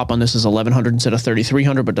 granted, the pop on this is $1,100 instead of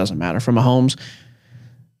 $3,300, but it doesn't matter. For Mahomes,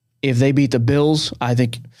 if they beat the Bills, I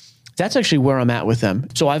think that's actually where I'm at with them.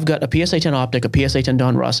 So I've got a PSA 10 Optic, a PSA 10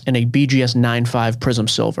 Don Russ, and a BGS 9.5 Prism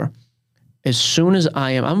Silver. As soon as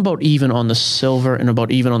I'm about even on the silver and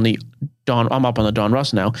about even on the Don. I'm up on the Don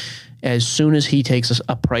Russ now. As soon as he takes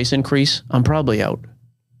a price increase, I'm probably out.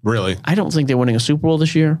 Really? I don't think they're winning a Super Bowl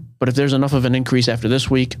this year, but if there's enough of an increase after this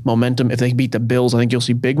week, momentum, if they beat the Bills, I think you'll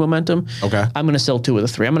see big momentum. Okay. I'm going to sell 2 of the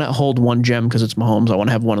 3. I'm going to hold one gem because it's Mahomes. I want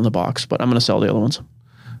to have one in the box, but I'm going to sell the other ones.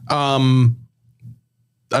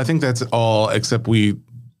 I think that's all except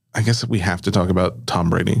I guess we have to talk about Tom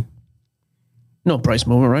Brady. No price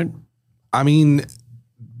movement, right? I mean,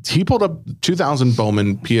 he pulled up 2000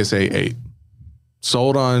 Bowman PSA 8.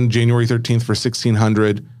 Sold on January 13th for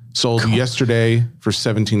 $1,600. Sold yesterday for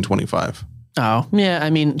 $1,725. Oh, yeah. I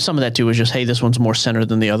mean, some of that too is just, hey, this one's more centered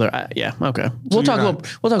than the other. Yeah, okay. We'll talk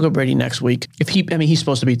about Brady next week. He's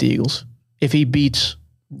supposed to beat the Eagles. If he beats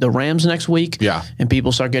the Rams next week, and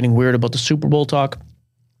people start getting weird about the Super Bowl talk,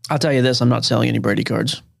 I'll tell you this: I'm not selling any Brady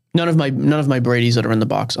cards. None of my Bradys that are in the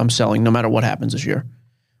box, I'm selling no matter what happens this year.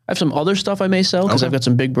 I have some other stuff I may sell because I've got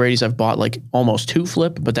some big Bradys I've bought like almost 2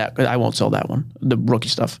 flip, but that I won't sell that one. The rookie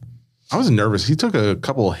stuff. I was nervous. He took a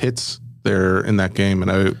couple of hits there in that game,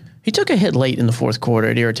 and he took a hit late in the fourth quarter.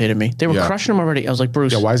 It irritated me. They were crushing him already. I was like,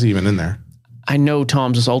 Bruce. Yeah, why is he even in there? I know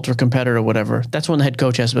Tom's this ultra competitor or whatever. That's when the head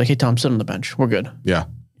coach has to be like, hey, Tom, sit on the bench. We're good. Yeah.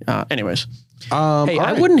 Anyways. Hey, right.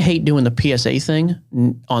 I wouldn't hate doing the PSA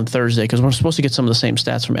thing on Thursday because we're supposed to get some of the same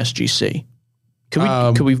stats from SGC.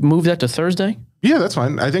 Could we move that to Thursday? Yeah, that's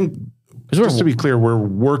fine. I think, just to be clear, we're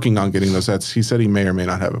working on getting those sets. He said he may or may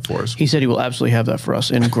not have it for us. He said he will absolutely have that for us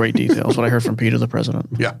in great detail. That's what I heard from Peter, the president.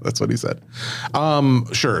 Yeah, that's what he said.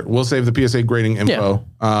 Sure. We'll save the PSA grading info.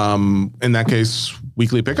 Yeah. In that case,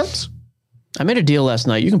 weekly pickups? I made a deal last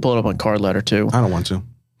night. You can pull it up on Card Ladder too. I don't want to.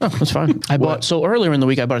 Oh, that's fine. So earlier in the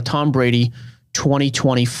week, I bought a Tom Brady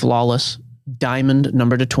 2020 Flawless Diamond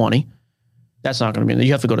number to 20. That's not going to be,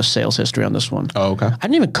 you have to go to sales history on this one. Oh, okay. I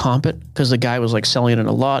didn't even comp it because the guy was like selling it in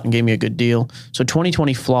a lot and gave me a good deal. So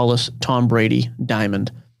 2020 Flawless Tom Brady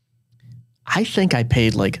Diamond. I think I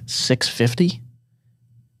paid like $650.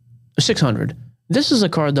 $600. This is a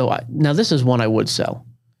card though. Now this is one I would sell.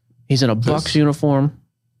 He's in a Bucs uniform.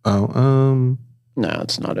 Oh, no,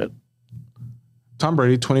 it's not it. Tom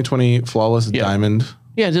Brady 2020 Flawless Diamond.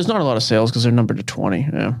 Yeah, there's not a lot of sales because they're numbered to 20.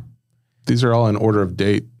 Yeah. These are all in order of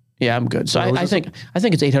date. Yeah, I'm good. So I think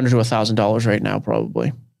it's $800 to $1,000 right now,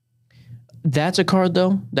 probably. That's a card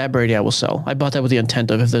though. That Brady I will sell. I bought that with the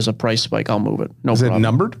intent of if there's a price spike, I'll move it. No problem. Is it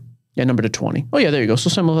numbered? Yeah, numbered to 20. Oh yeah, there you go. So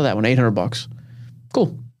similar to that one, $800.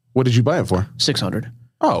 Cool. What did you buy it for? $600.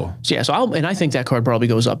 Oh. So yeah, and I think that card probably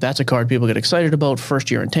goes up. That's a card people get excited about.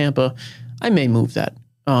 First year in Tampa. I may move that.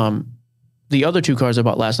 The other 2 cards I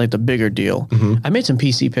bought last night, the bigger deal. I made some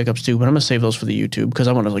PC pickups too, but I'm going to save those for the YouTube because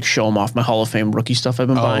I want to like show them off my Hall of Fame rookie stuff I've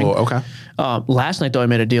been buying. Oh, okay. Last night though, I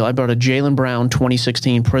made a deal. I bought a Jaylen Brown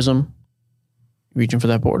 2016 Prism. Reaching for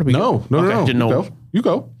that board? No. Didn't know. You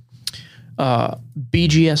go.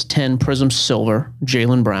 BGS 10 Prism Silver,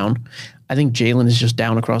 Jaylen Brown. I think Jaylen is just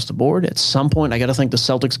down across the board. At some point, I got to think the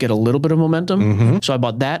Celtics get a little bit of momentum. So I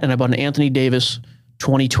bought that, and I bought an Anthony Davis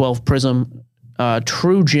 2012 Prism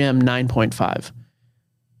True Gem 9.5.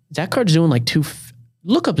 That card's doing like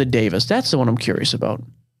look up the Davis. That's the one I'm curious about.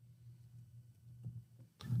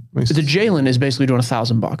 The Jaylen is basically doing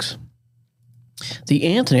 $1,000. The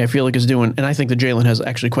Anthony, I feel like, is doing, and I think the Jaylen has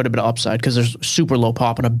actually quite a bit of upside because there's super low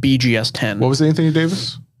pop on a BGS 10. What was the Anthony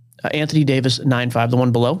Davis? Anthony Davis 9.5, the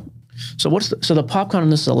one below. So the pop count on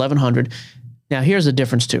this is 1,100. Now here's the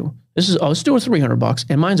difference too. This is it's doing $300,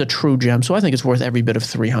 and mine's a true gem, so I think it's worth every bit of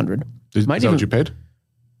 $300. Is that what you paid?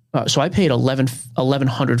 So I paid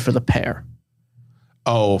 $1,100 for the pair.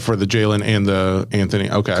 Oh, for the Jaylen and the Anthony.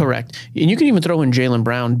 Okay, correct. And you can even throw in Jaylen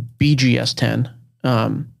Brown BGS 10.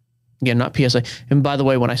 Again, not PSA. And by the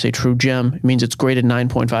way, when I say true gem, it means it's graded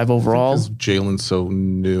 9.5 overall. Jaylen's so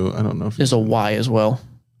new. I don't know if there's a Y as well.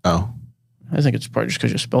 Oh. I think it's probably just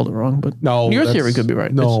because you spelled it wrong, but no, your theory could be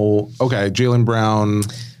right. No, okay. Jaylen Brown.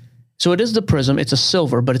 So it is the Prism. It's a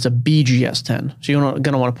silver, but it's a BGS 10. So you're going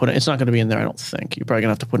to want to put it. It's not going to be in there, I don't think. You're probably going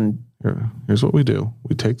to have to put in. Here's what we do.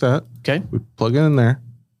 We take that. Okay. We plug it in there.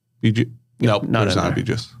 Nope, not there's not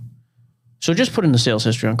BGS. So just put in the sales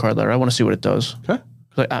history on Card Ladder. I want to see what it does. Okay.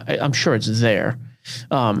 I'm sure it's there.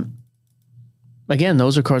 Again,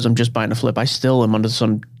 those are cards I'm just buying to flip. I still am under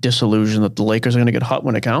some disillusion that the Lakers are going to get hot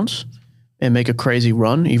when it counts and make a crazy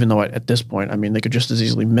run, even though at this point, I mean, they could just as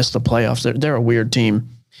easily miss the playoffs. They're a weird team.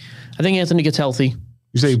 I think Anthony gets healthy.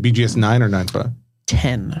 You say BGS 9 or 9.5?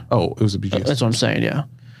 10. Oh, it was a BGS. That's what I'm saying, yeah.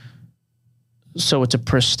 So it's a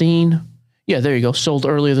pristine. Yeah, there you go. Sold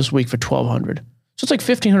earlier this week for $1,200. So it's like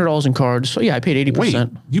 $1,500 in cards. So yeah, I paid 80%. Wait,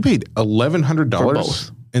 you paid $1,100 for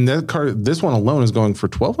both. And that card, this one alone is going for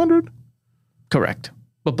 $1,200? Correct.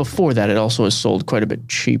 But before that, it also is sold quite a bit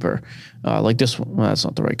cheaper. Like this one, well, that's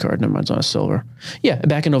not the right card. Never mind, it's on a silver. Yeah,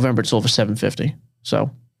 back in November, it sold for $750. So.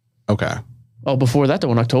 Okay. Oh, before that,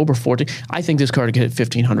 though, on October 14th, I think this card could hit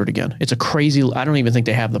 $1,500 again. It's a crazy, I don't even think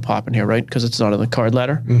they have the pop in here, right? Because it's not on the card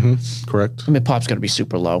ladder. Mm-hmm. Correct. I mean, pop's got to be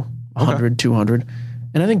super low, 100, 200.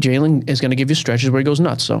 And I think Jalen is going to give you stretches where he goes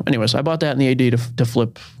nuts. So anyways, I bought that in the AD to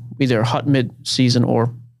flip either hot mid-season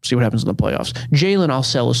or see what happens in the playoffs. Jalen I'll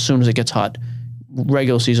sell as soon as it gets hot,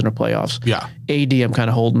 regular season or playoffs. Yeah. AD I'm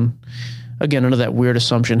kind of holding. Again, under that weird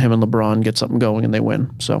assumption, him and LeBron get something going and they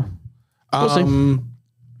win. So we'll see.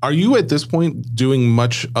 Are you at this point doing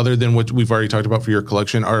much other than what we've already talked about for your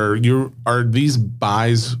collection? Are these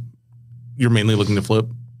buys you're mainly looking to flip?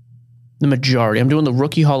 The majority. I'm doing the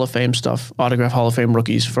rookie Hall of Fame stuff, autograph Hall of Fame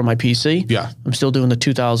rookies for my PC. Yeah. I'm still doing the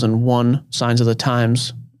 2001 Signs of the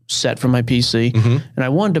Times set for my PC. Mm-hmm. And I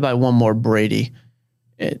wanted to buy one more Brady.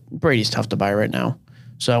 Brady's tough to buy right now.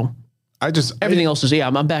 So everything else is,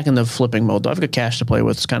 I'm back in the flipping mode. I've got cash to play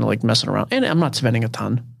with. It's kind of like messing around. And I'm not spending a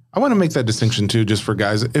ton. I want to make that distinction too, just for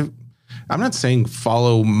guys. I'm not saying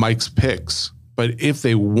follow Mike's picks, but if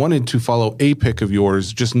they wanted to follow a pick of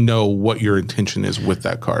yours, just know what your intention is with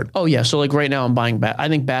that card. Oh yeah. So like right now I'm buying I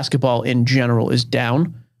think basketball in general is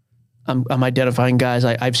down. I'm identifying guys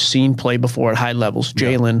I've seen play before at high levels.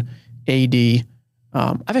 Jalen, AD.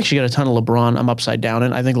 I've actually got a ton of LeBron. I'm upside down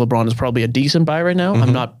in. I think LeBron is probably a decent buy right now. Mm-hmm.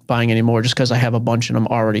 I'm not buying anymore just because I have a bunch and I'm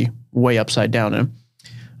already way upside down in.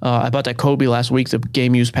 I bought that Kobe last week, the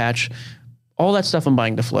game use patch. All that stuff I'm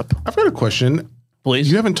buying to flip. I've got a question. Please.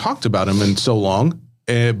 You haven't talked about him in so long,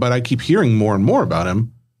 but I keep hearing more and more about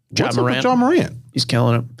him. What's up with Ja Morant? He's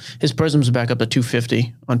killing it. His Prism's back up to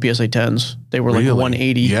 250 on PSA 10s. They were like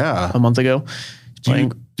 180 a month ago. Do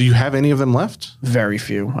you have any of them left? Very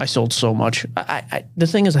few. I sold so much. The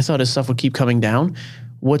thing is, I thought his stuff would keep coming down.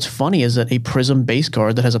 What's funny is that a Prism base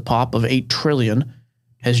card that has a pop of 8 trillion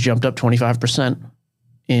has jumped up 25%.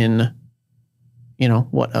 In,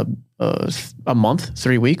 a month,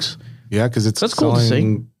 3 weeks. Yeah, because that's cool to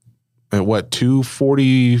see. At what,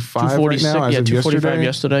 245 right now? Yeah, 245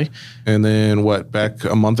 yesterday. And then back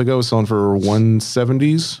a month ago, it was selling for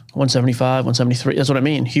 170s? 175, 173. That's what I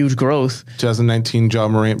mean. Huge growth. 2019 Ja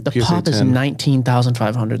Morant the PSA pop 10. is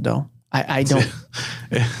 19,500 though. I don't.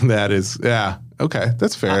 That is, yeah. Okay,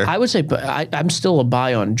 that's fair. I would say, but I'm still a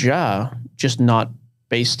buy on Ja, just not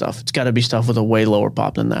base stuff. It's got to be stuff with a way lower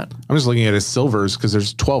pop than that. I'm just looking at his silvers because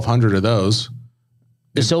there's 1,200 of those.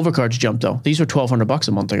 The silver cards jumped though. These were $1,200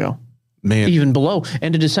 a month ago. Man, even below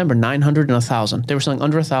end of December, 900 and 1,000. They were selling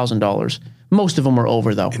under $1,000. Most of them were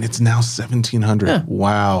over though, and it's now 1,700. Yeah.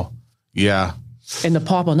 Wow. Yeah. And the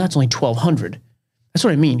pop on that's only 1,200. That's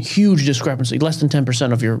what I mean. Huge discrepancy. Less than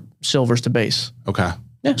 10% of your silvers to base. Okay.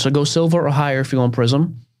 Yeah. So go silver or higher if you want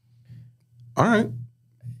Prism. All right.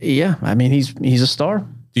 Yeah, I mean he's a star.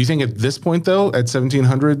 Do you think at this point though, at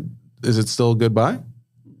 1,700, is it still a good buy?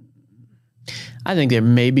 I think there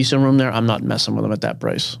may be some room there. I'm not messing with him at that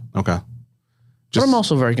price. Okay. But I'm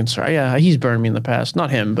also very concerned. Yeah, he's burned me in the past. Not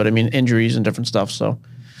him, but I mean injuries and different stuff. So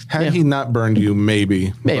had he not burned you,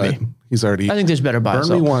 maybe. Maybe. He's already. I think there's better buys.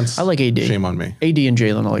 Burned me once. I like AD. Shame on me. AD and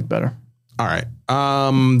Jalen I like better. All right.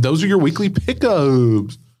 Those are your weekly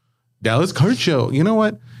pickups. Dallas Card Show. You know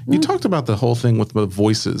what? You talked about the whole thing with the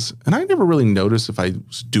voices, and I never really noticed if I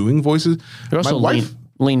was doing voices. You're also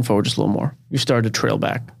lean forward just a little more. You started to trail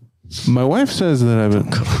back. My wife says that I've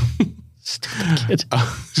been... Stupid kid.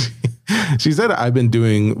 She said I've been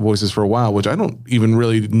doing voices for a while, which I don't even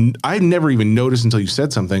really... I never even noticed until you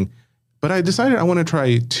said something, but I decided I want to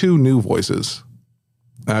try 2 new voices.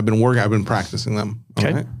 And I've been practicing them.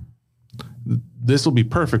 Okay. Right? This will be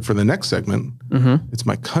perfect for the next segment. Mm-hmm. It's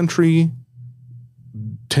my country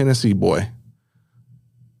Tennessee boy.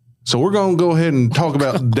 So we're going to go ahead and talk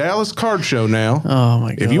about Dallas Card Show now. Oh,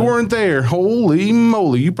 my God. If you weren't there, holy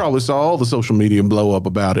moly, you probably saw all the social media blow up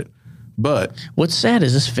about it. But what's sad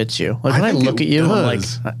is this fits you. Like when I look at you, I'm like,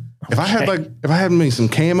 if I had maybe some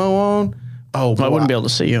camo on, I wouldn't be able to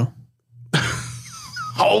see you.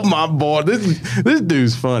 Oh my boy, this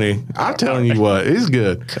dude's funny. I'm telling you what, he's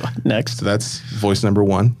good. God, next, so that's voice number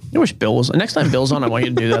 1. I wish Bill was. Next time Bill's on, I want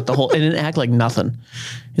you to do that. And didn't act like nothing.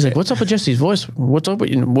 He's like, "What's up with Jesse's voice? What's up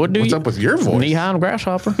with you? What's up with your voice? Knee high on a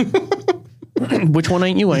grasshopper. Which one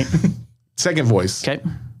ain't you? Ain't second voice. Okay.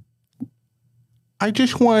 I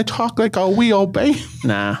just want to talk like a wheel, babe.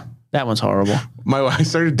 Nah, that one's horrible. I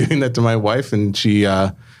started doing that to my wife, and she.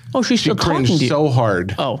 She's still talking to you. So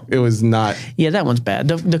hard. Oh, it was not. Yeah, that one's bad.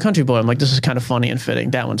 The country boy, I'm like, this is kind of funny and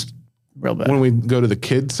fitting. That one's real bad. When we go to the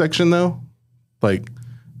kids section, though, like,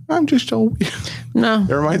 I'm just so weird. No,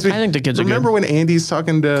 it reminds me. I think the kids are good. Remember when Andy's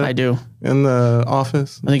talking to? I do. In the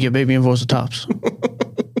office. I think your baby and voice are tops.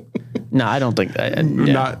 No, I don't think that.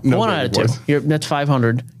 Not no 1 out of 2. That's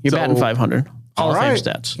 500. You're batting 500. Hall of Fame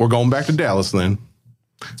stats. We're going back to Dallas then.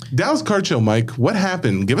 Dallas Card Show, Mike. What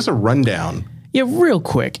happened? Give us a rundown. Yeah, real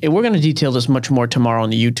quick. And we're going to detail this much more tomorrow on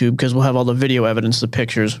the YouTube because we'll have all the video evidence, the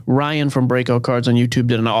pictures. Ryan from Breakout Cards on YouTube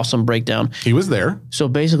did an awesome breakdown. He was there. So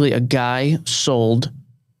basically, a guy sold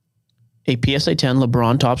a PSA 10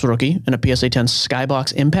 LeBron Topps rookie and a PSA 10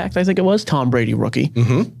 Skybox Impact, I think it was, Tom Brady rookie.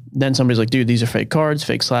 Mm-hmm. Then somebody's like, dude, these are fake cards,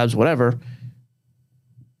 fake slabs, whatever.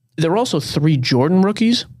 There were also 3 Jordan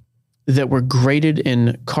rookies that were graded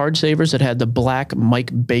in card savers that had the black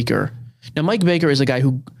Mike Baker. Now, Mike Baker is a guy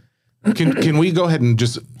who... Can we go ahead and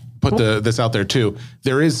just put this out there too?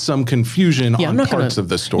 There is some confusion on parts of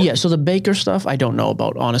the story. Yeah, so the Baker stuff, I don't know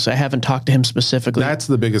about, honestly. I haven't talked to him specifically. That's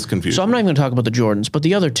the biggest confusion. So I'm not even going to talk about the Jordans, but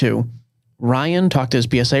the other 2, Ryan talked to his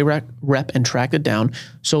PSA rep and tracked it down.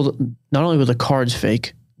 So not only were the cards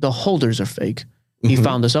fake, the holders are fake. He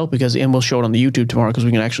found this out because, and we'll show it on the YouTube tomorrow because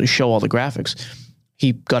we can actually show all the graphics.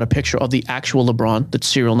 He got a picture of the actual LeBron, the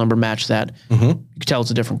serial number matched that. You can tell it's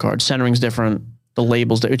a different card. Centering's different. The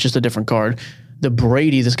labels, it's just a different card. The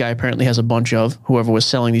Brady, this guy apparently has a bunch of, whoever was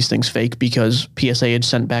selling these things fake because PSA had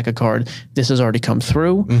sent back a card. This has already come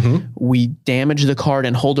through. We damaged the card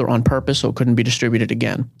and holder on purpose so it couldn't be distributed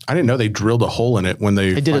again. I didn't know they drilled a hole in it when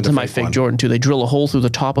they did it to my fake Jordan too. They drill a hole through the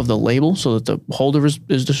top of the label so that the holder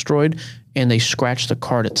is destroyed, and they scratch the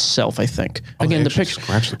card itself, I think. Again, the picture.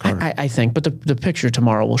 Scratch the card. I think, but the picture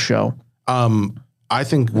tomorrow will show. I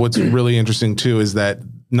think what's really interesting too is that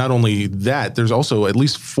not only that, there's also at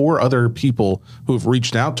least 4 other people who have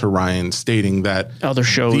reached out to Ryan stating that other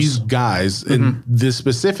shows, these guys, and this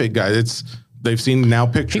specific guy, they've seen now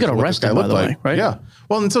pictures. He got arrested, by the way, right? Yeah.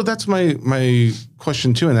 Well, and so that's my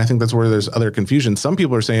question too, and I think that's where there's other confusion. Some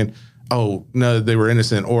people are saying, "Oh no, they were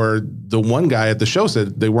innocent," or the one guy at the show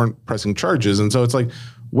said they weren't pressing charges, and so it's like,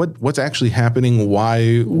 what's actually happening? Why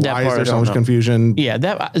is there so much confusion?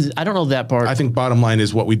 Yeah, I don't know that part. I think bottom line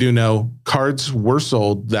is what we do know. Cards were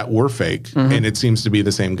sold that were fake, and it seems to be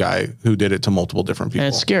the same guy who did it to multiple different people.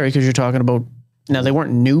 And it's scary because you're talking about, now they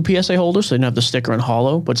weren't new PSA holders, so they didn't have the sticker and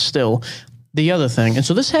hollow, but still, the other thing, and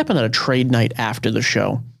so this happened at a trade night after the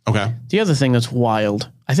show. Okay. The other thing that's wild,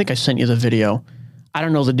 I think I sent you the video. I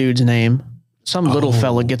don't know the dude's name. Some little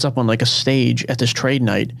fella gets up on like a stage at this trade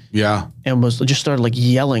night. Yeah. And just started like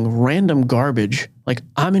yelling random garbage. Like,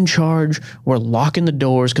 I'm in charge. We're locking the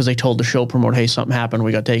doors because they told the show promoter, hey, something happened.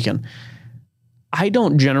 We got taken. I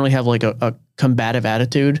don't generally have like a combative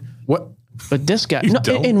attitude. What? But this guy,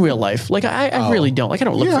 in real life, like I really don't. Like I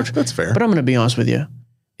don't look for. That's fair. But I'm going to be honest with you.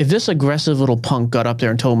 If this aggressive little punk got up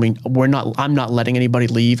there and told me I'm not letting anybody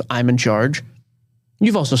leave, I'm in charge.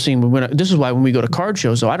 You've also seen this is why when we go to card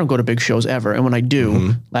shows, though, I don't go to big shows ever. And when I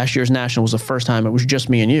do, last year's National was the first time it was just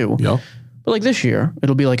me and you. Yeah. But like this year,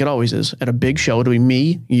 it'll be like it always is. At a big show, it'll be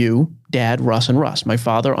me, you, Dad, Russ, and Russ, my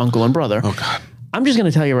father, uncle, and brother. Oh, God. I'm just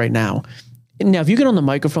going to tell you right now. Now, if you get on the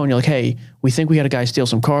microphone, you're like, hey, we think we had a guy steal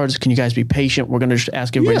some cards. Can you guys be patient? We're going to just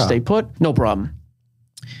ask everybody to stay put. No problem.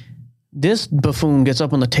 This buffoon gets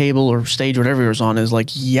up on the table or stage, whatever he was on, is like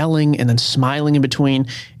yelling and then smiling in between.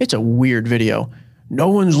 It's a weird video. No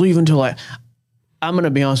one's leaving till I'm going to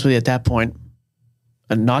be honest with you at that point,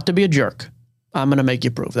 and not to be a jerk, I'm going to make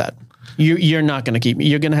you prove that. You're not going to keep me.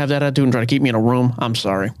 You're going to have that attitude and try to keep me in a room. I'm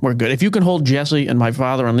sorry. We're good. If you can hold Jesse and my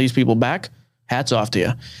father and these people back, hats off to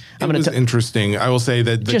you. It was interesting. I will say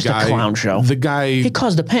that the just guy, a clown show. The guy, he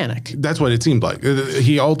caused a panic. That's what it seemed like.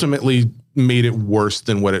 He ultimately made it worse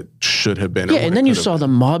than what it should have been. Yeah, and then you saw the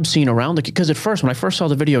mob scene around it. Because at first, when I first saw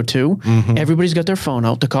the video too, everybody's got their phone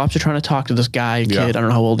out. The cops are trying to talk to this guy, kid, I don't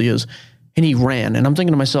know how old he is. And he ran. And I'm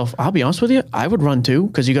thinking to myself, I'll be honest with you, I would run too,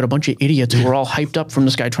 because you got a bunch of idiots who are all hyped up from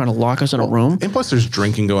this guy trying to lock us in a room. And plus there's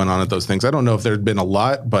drinking going on at those things. I don't know if there'd been a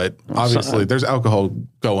lot, but obviously there's alcohol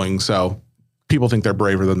going, so people think they're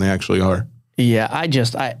braver than they actually are. Yeah,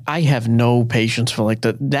 I have no patience for like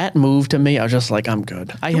that move to me. I was just like, I'm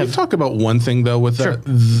good. Can we talk about one thing though with that?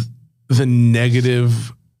 The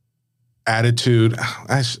negative attitude.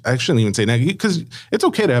 I shouldn't even say negative because it's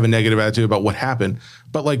okay to have a negative attitude about what happened.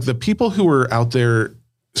 But like the people who were out there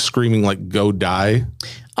screaming like "Go die."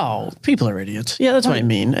 Oh, people are idiots. Yeah, that's what I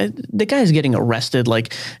mean. The guy's getting arrested.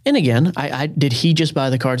 Like, and again, did he just buy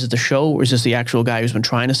the cards at the show, or is this the actual guy who's been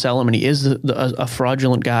trying to sell them, and he is a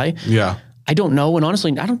fraudulent guy? Yeah, I don't know, and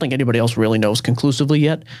honestly, I don't think anybody else really knows conclusively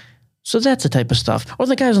yet. So that's the type of stuff. Or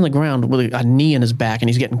the guy's on the ground with a knee in his back, and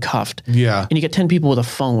he's getting cuffed. Yeah, and you get 10 people with a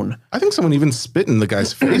phone. I think someone even spit in the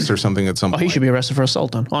guy's face or something at some point. He should be arrested for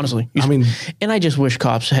assault. Then, honestly, and I just wish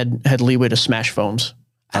cops had leeway to smash phones.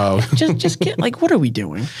 Oh, just get like, what are we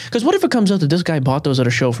doing? Because what if it comes out that this guy bought those at a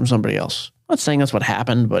show from somebody else? I'm not saying that's what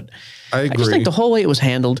happened, but I just think the whole way it was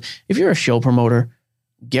handled. If you're a show promoter,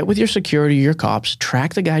 get with your security, your cops,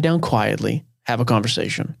 track the guy down quietly, have a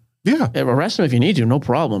conversation. Yeah, arrest him if you need to, no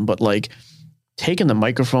problem. But like taking the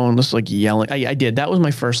microphone, just like yelling, I did. That was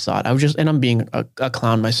my first thought. I was just, and I'm being a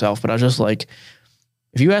clown myself, but I was just like,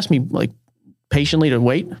 if you ask me like patiently to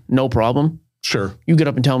wait, no problem. Sure. You get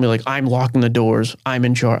up and tell me like, I'm locking the doors. I'm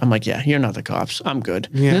in charge. I'm like, yeah, you're not the cops. I'm good.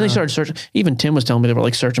 Yeah. And then they started searching. Even Tim was telling me they were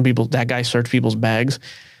like searching people. That guy searched people's bags.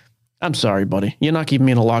 I'm sorry, buddy. You're not keeping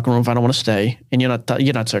me in a locker room if I don't want to stay. And you're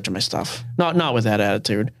not searching my stuff. Not with that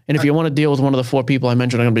attitude. And if you want to deal with one of the 4 people I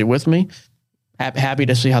mentioned are going to be with me, happy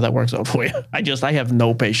to see how that works out for you. I have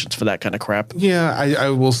no patience for that kind of crap. Yeah, I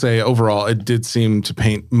will say overall, it did seem to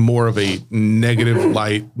paint more of a negative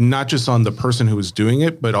light, not just on the person who was doing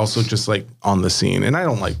it, but also just like on the scene. And I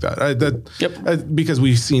don't like that. Because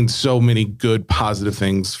we've seen so many good, positive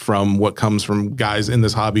things from what comes from guys in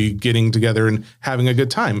this hobby getting together and having a good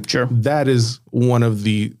time. Sure. That is one of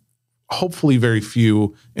the hopefully very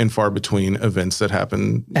few and far between events that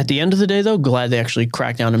happen. At the end of the day, though, glad they actually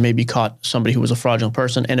cracked down and maybe caught somebody who was a fraudulent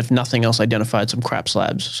person, and if nothing else, identified some crap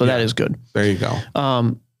slabs. So that is good. There you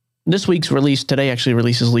go. This week's release today actually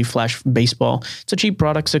releases Leaf Flash Baseball. It's a cheap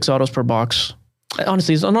product, 6 autos per box.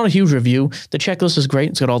 Honestly, it's not a huge review. The checklist is great.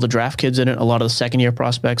 It's got all the draft kids in it, a lot of the second-year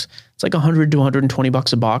prospects. It's like $100 to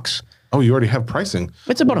 $120 a box. Oh, you already have pricing.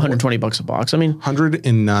 It's about $120 a box. I mean,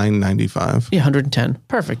 $109.95. Yeah, $110.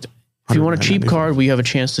 Perfect. If you want a cheap card, we have a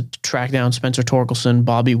chance to track down Spencer Torkelson,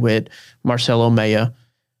 Bobby Witt, Marcelo Maya.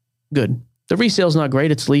 Good. The resale's not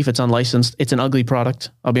great. It's Leaf. It's unlicensed. It's an ugly product.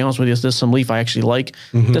 I'll be honest with you. There's some Leaf I actually like.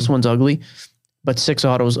 Mm-hmm. This one's ugly. But 6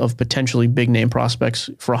 autos of potentially big name prospects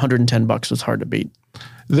for $110 is hard to beat.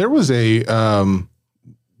 There was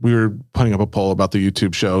we were putting up a poll about the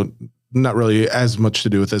YouTube show. Not really as much to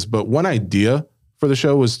do with this, but one idea for the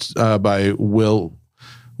show was by William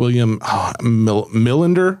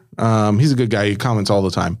Millender. He's a good guy. He comments all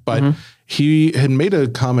the time. But he had made a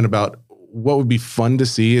comment about what would be fun to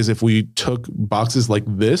see is if we took boxes like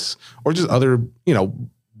this or just other,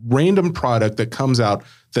 random product that comes out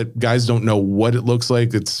that guys don't know what it looks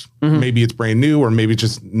like. It's maybe it's brand new or maybe it's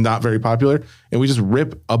just not very popular. And we just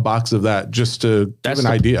rip a box of that just to give an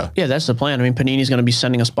idea. Yeah, that's the plan. I mean, Panini's going to be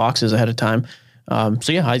sending us boxes ahead of time.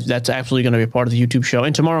 That's absolutely going to be a part of the YouTube show.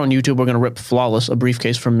 And tomorrow on YouTube, we're going to rip Flawless, a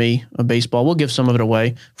briefcase from me, a baseball. We'll give some of it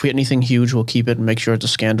away. If we get anything huge, we'll keep it and make sure it's a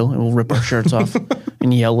scandal. And we'll rip our shirts off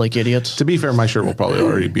and yell like idiots. To be fair, my shirt will probably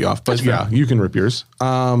already be off. But yeah, you can rip yours.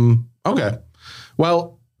 Okay.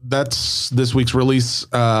 Well, that's this week's release.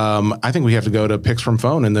 I think we have to go to picks from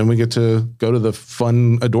phone, and then we get to go to the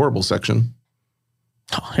fun, adorable section.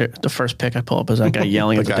 Oh, here, the first pick I pull up is that guy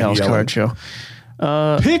yelling at the Dallas Card Show.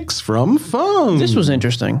 Picks from phone. This was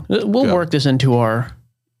interesting. We'll work this into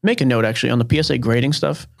make a note actually on the PSA grading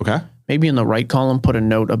stuff. Okay. Maybe in the right column, put a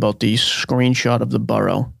note about the screenshot of the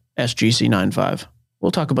Burrow SGC 95. We'll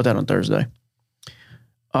talk about that on Thursday.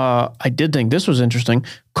 I did think this was interesting.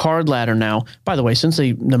 Card Ladder now. By the way, since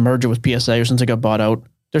the merger with PSA or since they got bought out,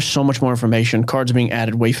 there's so much more information. Cards are being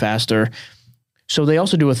added way faster. So they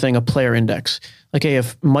also do a player index. Like, hey,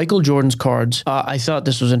 if Michael Jordan's cards, I thought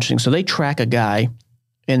this was interesting. So they track a guy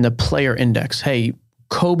in the player index. Hey,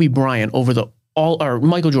 Kobe Bryant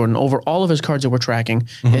Michael Jordan over all of his cards that we're tracking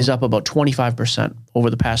is up about 25% over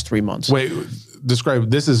the past 3 months. Wait, describe.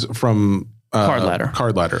 This is from Card Ladder.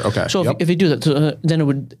 Card Ladder. Okay. So if you do that,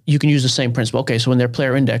 then you can use the same principle. Okay, so in their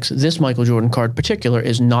player index, this Michael Jordan card particular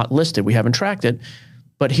is not listed. We haven't tracked it,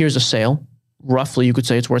 but here's a sale. Roughly, you could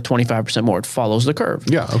say it's worth 25% more. It follows the curve.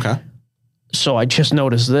 Yeah. Okay. So I just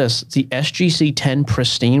noticed this. The SGC 10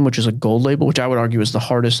 Pristine, which is a gold label, which I would argue is as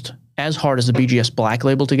hard as the BGS black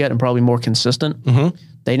label to get and probably more consistent.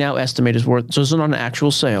 They now estimate is worth, so it's not an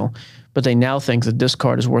actual sale, but they now think that this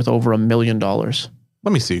card is worth over $1 million.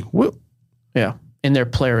 Let me see. Yeah, in their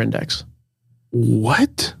player index.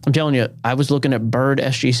 What? I'm telling you, I was looking at Bird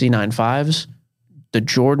SGC 9.5s. The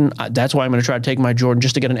Jordan, that's why I'm going to try to take my Jordan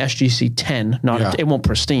just to get an SGC 10. It won't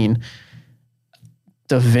pristine.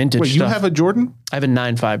 The vintage stuff. You have a Jordan? I have a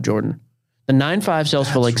 9.5 Jordan. The 9.5 sells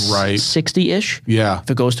for like 60-ish. Yeah. If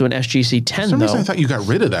it goes to an SGC 10, for some reason I thought you got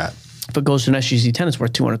rid of that. If it goes to an SGC 10, it's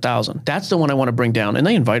worth $200,000. That's the one I want to bring down. And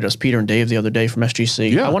they invited us, Peter and Dave, the other day from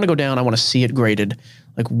SGC. Yeah. I want to go down. I want to see it graded.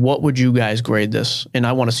 Like, what would you guys grade this? And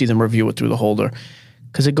I want to see them review it through the holder,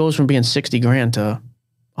 because it goes from being 60 grand to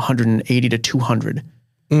 180 to 200.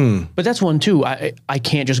 But that's one too. I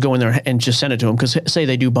can't just go in there and just send it to them, because say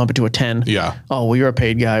they do bump it to a 10. Yeah. Oh, well, you're a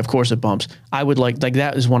paid guy. Of course it bumps. I would like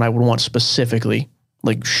that is one I would want specifically.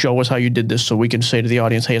 Like, show us how you did this so we can say to the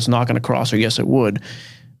audience, hey, it's not going to cross, or yes, it would.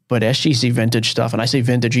 But SGC vintage stuff, and I say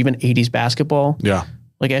vintage, even 80s basketball. Yeah.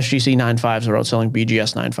 Like SGC 9.5s are outselling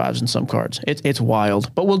BGS 9.5s in some cards. It's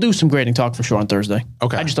wild. But we'll do some grading talk for sure on Thursday.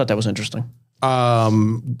 Okay. I just thought that was interesting.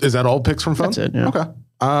 Is that all picks from phone? That's it, yeah. Okay.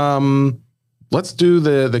 Let's do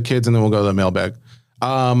the kids, and then we'll go to the mailbag.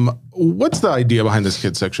 What's the idea behind this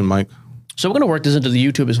kids section, Mike? So we're going to work this into the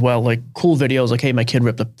YouTube as well. Like, cool videos like, hey, my kid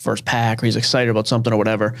ripped the first pack, or he's excited about something or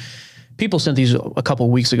whatever. People sent these a couple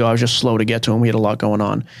of weeks ago. I was just slow to get to them. We had a lot going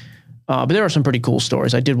on. But there are some pretty cool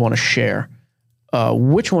stories I did want to share.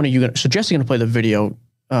 Which one are you going to... So Jesse's going to play the video.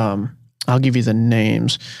 I'll give you the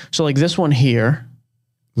names. So like this one here.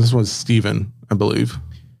 This one's Steven, I believe.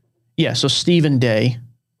 Yeah, so Stephen Day,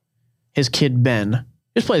 his kid Ben.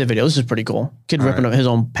 Just play the video. This is pretty cool. Kid ripping up his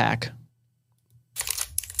own pack.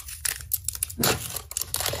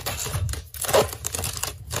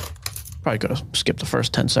 Probably could have skipped the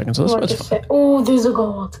first 10 seconds of this. That's fine. Oh, there's a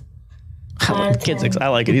gold. Kid's I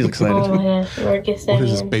like it. He's excited. Oh my gosh. What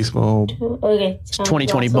is this, baseball? Okay. It's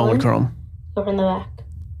 2020 Bowman Chrome. Go from the back.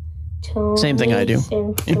 Same thing I do.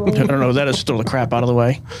 I don't know. That is still the crap out of the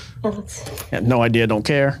way. Yeah, no idea. Don't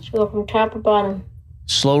care. Should we go from top or bottom?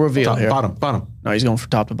 Slow reveal here. Bottom. No, he's going from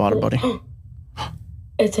top to bottom, buddy.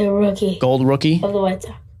 It's a rookie. Gold rookie. Of the White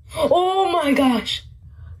Sox. Oh my gosh.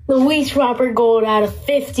 Luis Robert Gold out of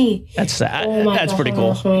 50. That's pretty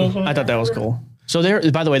cool. I thought that was cool. So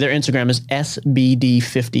by the way, their Instagram is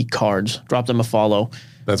SBD50 Cards. Drop them a follow.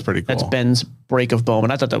 That's pretty cool. That's Ben's break of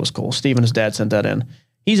Bowman. I thought that was cool. Steve and his dad sent that in.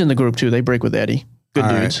 He's in the group too. They break with Eddie. Good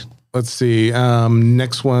dudes. Right. Let's see.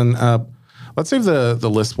 Next one up. Let's save the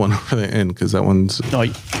list one for the end, because that one's... No.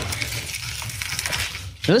 Now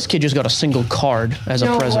this kid just got a single card as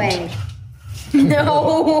a present.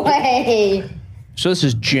 No way. So this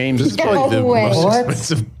is James. This is probably the most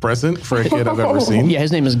expensive present for a kid I've ever seen. Yeah,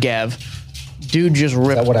 his name is Gav. Dude just ripped...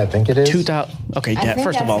 Is that what I think it is? 2000... Okay, Dad,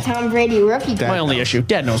 first of all... Tom Brady rookie. My only issue.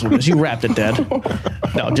 Dad knows what it is. You wrapped it, Dad.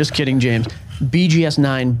 No, just kidding, James. BGS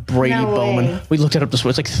 9 Brady Bowman. We looked it up this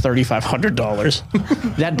way. It's like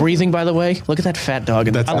 $3,500. That breathing, by the way. Look at that fat dog.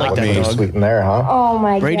 And I like that dog. Sweet in there, huh? Oh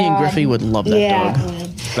my god. Brady and Griffey would love that dog.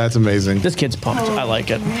 That's amazing. This kid's pumped. I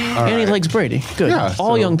like it. And he likes Brady. Good. Yeah,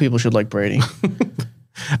 all young people should like Brady.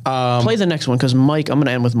 Play the next one, because Mike, I'm going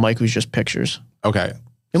to end with Mike, who's just pictures. Okay.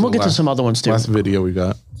 And we'll get to some other ones too. Last video we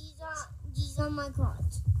got. These are my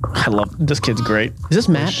cards. I love this kid's great. Is this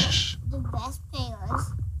Matt? The best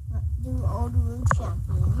players, the old room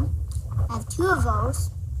champion. I have 2 of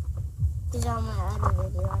those. These are my other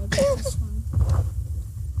video. I did this one.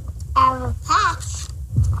 I have a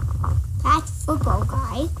patch football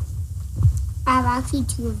guy. I have actually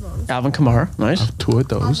 2 of those. Alvin Kamara. Nice. I have 2 of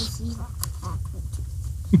those.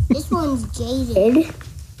 This one's jaded.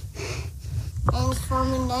 And it's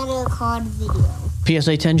from another card video.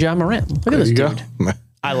 PSA 10 John Morant. Look at this dude.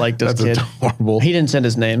 I like this kid. That's adorable. He didn't send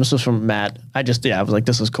his name. This was from Matt. I was like,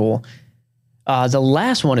 this is cool. The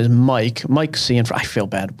last one is Mike. Mike Cianfrone. I feel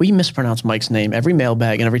bad. We mispronounce Mike's name every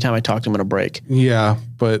mailbag, and every time I talk to him in a break. Yeah,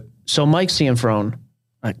 but... So Mike Cianfrone,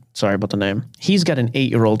 sorry about the name. He's got an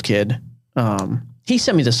 8-year-old kid. He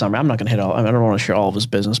sent me this summer. I'm not going to hit all... I don't want to share all of his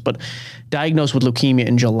business, but diagnosed with leukemia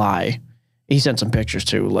in July. He sent some pictures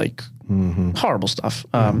too, like horrible stuff.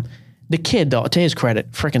 The kid, though, to his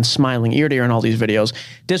credit, freaking smiling ear to ear in all these videos.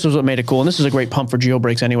 This was what made it cool. And this is a great pump for Geo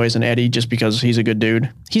Breaks anyways, and Eddie, just because he's a good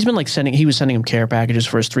dude. He's been like he was sending him care packages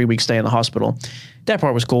for his 3-week stay in the hospital. That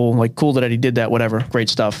part was cool. Like, cool that Eddie did that, whatever. Great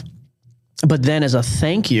stuff. But then as a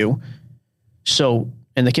thank you,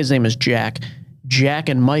 and the kid's name is Jack. Jack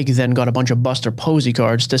and Mike then got a bunch of Buster Posey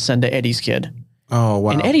cards to send to Eddie's kid. Oh,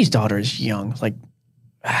 wow. And Eddie's daughter is young, like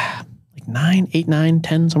 8, 9,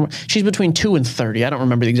 10, somewhere. She's between 2 and 30. I don't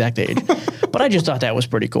remember the exact age. But I just thought that was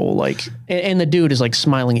pretty cool. Like, and the dude is like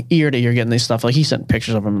smiling ear to ear getting this stuff. Like, he sent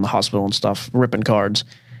pictures of him in the hospital and stuff, ripping cards.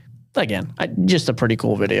 Again, just a pretty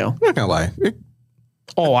cool video. I'm not gonna lie.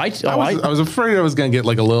 I was afraid I was going to get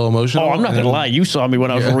like a little emotional. Oh, I'm not going to lie. You saw me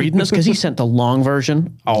when I was reading this because he sent the long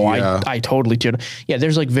version. Oh, yeah. I totally teared up. Yeah,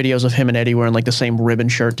 there's like videos of him and Eddie wearing like the same ribbon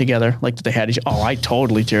shirt together. Like they had I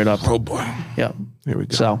totally teared up. Oh, boy. Yeah. Here we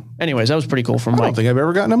go. So, anyways, that was pretty cool from Mike. I don't think I've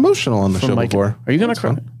ever gotten emotional on the show before. Are you going to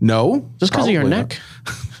cry? No. Just because of your neck?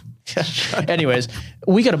 Anyways,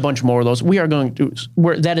 we got a bunch more of those. We are going to,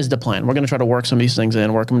 that is the plan. We're going to try to work some of these things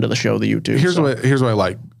in, work them into the show, the YouTube. Here's what I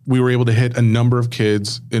like. We were able to hit a number of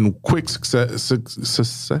kids in quick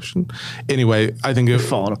succession. Anyway, I think it's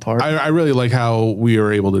falling apart. I really like how we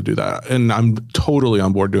are able to do that. And I'm totally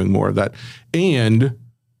on board doing more of that. And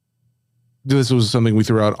this was something we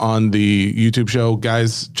threw out on the YouTube show.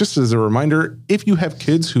 Guys, just as a reminder, if you have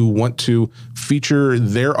kids who want to feature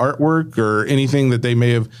their artwork or anything that they may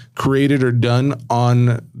have created or done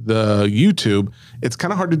on the YouTube, it's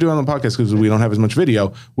kind of hard to do on the podcast because we don't have as much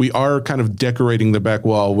video. We are kind of decorating the back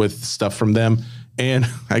wall with stuff from them. And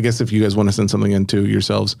I guess if you guys want to send something in to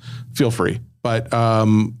yourselves, feel free. But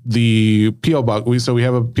the P.O. Box, we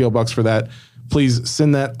have a P.O. Box for that. Please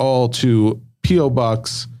send that all to P.O.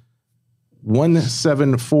 Box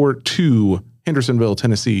 1742, Hendersonville,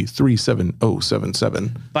 Tennessee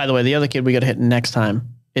 37077. By the way, the other kid we got to hit next time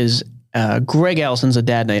is Greg Allison's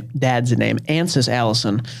dad's name, Ansis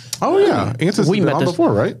Allison. Oh yeah, Ansis we met on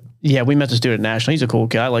before, right? Yeah, we met this dude at National. He's a cool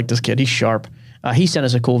kid. I like this kid. He's sharp. He sent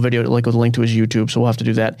us a cool video, like with a link to his YouTube, so we'll have to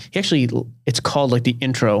do that. He actually, it's called like the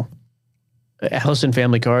intro, Allison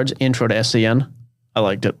Family Cards Intro to SCN. I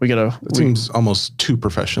liked it. It seems almost too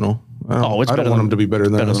professional. I don't want them to be better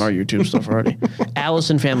than our YouTube stuff already.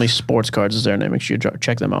 Allison Family Sports Cards is their name. Make sure you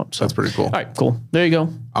check them out. So. That's pretty cool. All right, cool. There you go.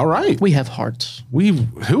 All right. We have hearts.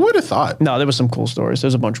 Who would have thought? No, there was some cool stories.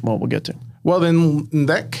 There's a bunch more we'll get to. Well, then in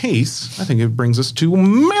that case, I think it brings us to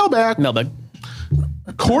Mailbag.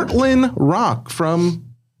 Cortland Rock from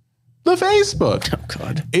the Facebook. Oh,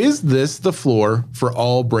 God. Is this the floor for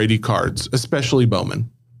all Brady cards, especially Bowman?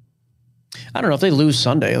 I don't know. If they lose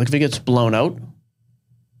Sunday, like if it gets blown out,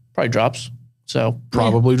 probably drops. So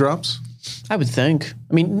probably drops. I would think.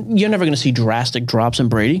 I mean, you're never going to see drastic drops in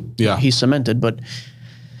Brady. Yeah, he's cemented. But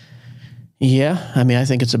yeah, I mean, I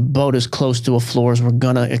think it's about as close to a floor as we're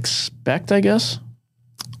gonna expect. I guess.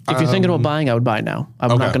 If you're thinking about buying, I would buy now.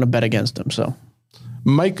 I'm not going to bet against him. So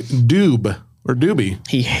Mike Doob or Doobie.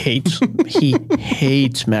 He hates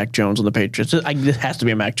Mac Jones on the Patriots. This has to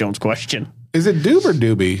be a Mac Jones question. Is it Doob or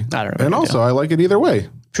Doobie? I don't know. And also, I like it either way.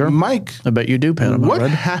 Sure. Mike. I bet you do, Panama.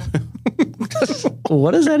 What happened?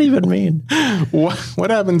 What does that even mean? What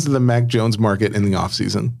happens to the Mac Jones market in the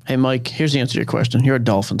offseason? Hey, Mike, here's the answer to your question. You're a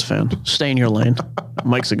Dolphins fan. Stay in your lane.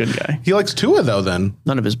 Mike's a good guy. He likes Tua, though, then.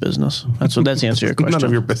 None of his business. That's the answer to your question. None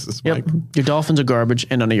of your business, Mike. Yep. Your Dolphins are garbage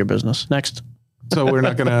and none of your business. Next. So we're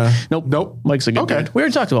not going to... Nope. Mike's a good dude. We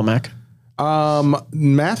already talked about Mac.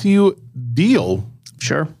 Matthew Deal.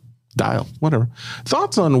 Sure. Dial, whatever.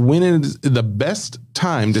 Thoughts on when is the best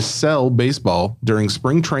time to sell baseball during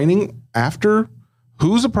spring training? After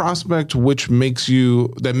who's a prospect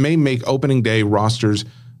that may make opening day rosters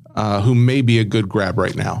who may be a good grab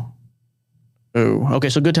right now? Oh, okay.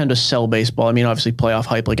 So good time to sell baseball. I mean, obviously playoff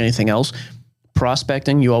hype like anything else.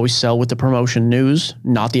 Prospecting, you always sell with the promotion news,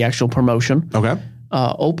 not the actual promotion. Okay.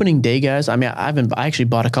 Opening day guys. I mean, I actually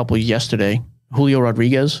bought a couple yesterday. Julio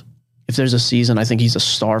Rodriguez. If there's a season, I think he's a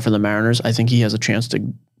star for the Mariners. I think he has a chance to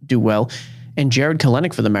do well. And Jared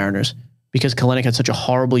Kelenic for the Mariners, because Kelenic had such a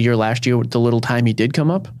horrible year last year with the little time he did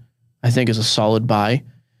come up, I think is a solid buy.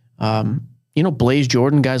 Blaze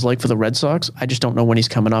Jordan, guys like for the Red Sox. I just don't know when he's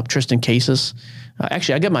coming up. Tristan Casas.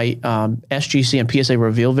 Actually, I got my SGC and PSA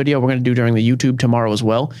reveal video we're going to do during the YouTube tomorrow as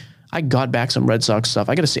well. I got back some Red Sox stuff.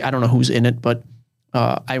 I got to see. I don't know who's in it, but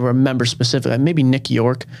I remember specifically, maybe Nick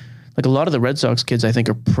York. Like a lot of the Red Sox kids, I think,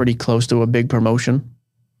 are pretty close to a big promotion.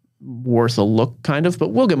 Worth a look, kind of.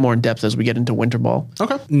 But we'll get more in depth as we get into winter ball.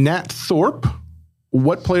 Okay. Nat Thorpe,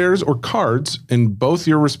 what players or cards, in both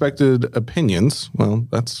your respected opinions, well,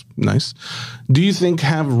 that's nice, do you think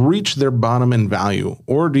have reached their bottom in value?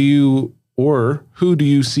 Or who do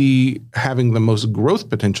you see having the most growth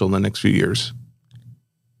potential in the next few years?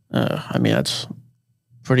 I mean, that's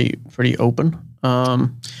pretty open.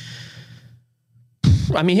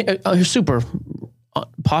 I mean, a super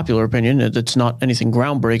popular opinion. It's not anything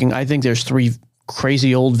groundbreaking. I think there's 3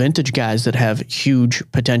 crazy old vintage guys that have huge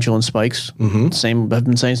potential and spikes. Mm-hmm. Same I've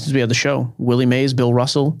been saying since we had the show. Willie Mays, Bill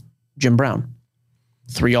Russell, Jim Brown.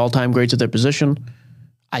 3 all-time greats at their position.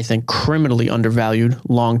 I think criminally undervalued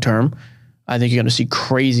long-term. I think you're going to see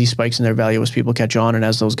crazy spikes in their value as people catch on and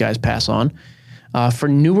as those guys pass on. For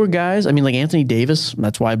newer guys, I mean, like Anthony Davis,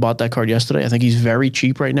 that's why I bought that card yesterday. I think he's very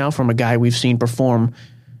cheap right now from a guy we've seen perform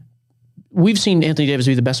we've seen Anthony Davis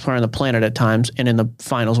be the best player on the planet at times and in the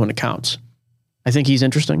finals when it counts. I think he's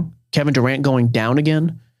interesting. Kevin Durant going down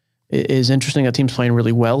again is interesting. That team's playing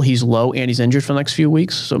really well. He's low and he's injured for the next few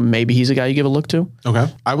weeks. So maybe he's a guy you give a look to. Okay.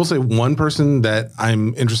 I will say one person that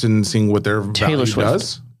I'm interested in seeing what their value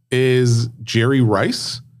does is Jerry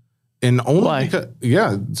Rice. And only Why? because,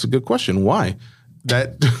 yeah, it's a good question. Why?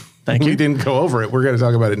 That Thank we you. didn't go over it. We're going to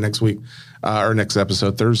talk about it next week or next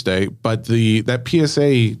episode, Thursday. But that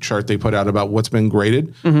PSA chart they put out about what's been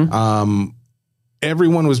graded,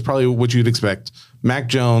 everyone was probably what you'd expect. Mac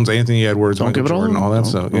Jones, Anthony Edwards, Michael Jordan, all that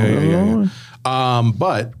stuff. Yeah.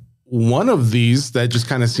 But one of these that just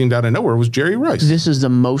kind of seemed out of nowhere was Jerry Rice. This is the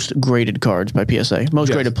most graded cards by PSA.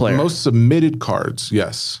 Most graded player. Most submitted cards,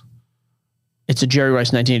 yes. It's a Jerry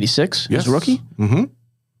Rice 1986. Yes. His rookie? Mm-hmm.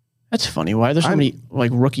 That's funny. Why are there so many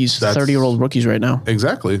rookies, 30-year-old rookies right now?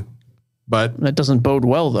 Exactly. But that doesn't bode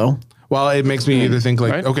well, though. Well, it makes me either think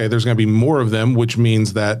okay, there's going to be more of them, which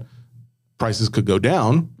means that prices could go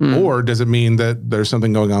down, or does it mean that there's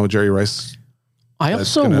something going on with Jerry Rice? I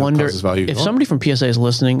also wonder if somebody from PSA is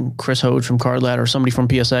listening, Chris Hoge from Card Ladder or somebody from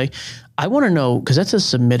PSA, I want to know, because that says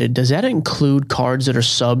submitted, does that include cards that are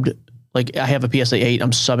subbed? Like I have a PSA 8,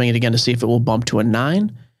 I'm subbing it again to see if it will bump to a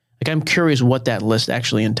 9. Like I'm curious what that list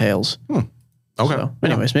actually entails. Okay. So,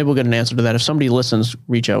 anyways, maybe we'll get an answer to that. If somebody listens,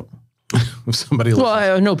 reach out. If somebody listens. Well,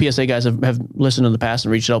 I know PSA guys have listened in the past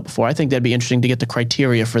and reached out before. I think that'd be interesting to get the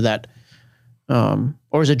criteria for that.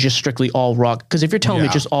 Or is it just strictly all raw? Because if you're telling me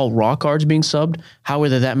just all raw cards being subbed, how are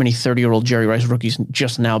there that many 30-year-old Jerry Rice rookies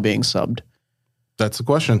just now being subbed? That's the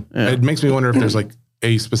question. Yeah. It makes me wonder if there's like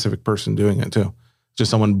a specific person doing it too.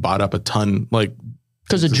 Just someone bought up a ton, like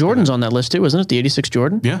because the Jordan's on that list too, isn't it? The 86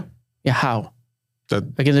 Jordan. Yeah. Yeah. How?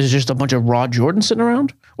 Again, there's just a bunch of raw Jordans sitting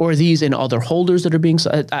around, or are these in other holders that are being?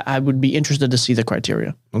 I would be interested to see the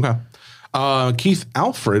criteria. Okay. Keith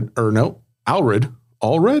Allred.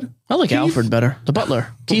 I like Keith? Alfred better. The butler.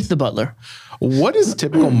 Keith the butler. What is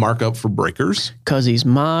typical markup for breakers? Because he's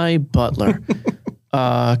my butler.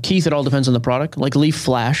 Keith, it all depends on the product. Like Leaf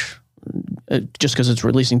Flash, just because it's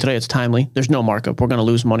releasing today, it's timely. There's no markup. We're going to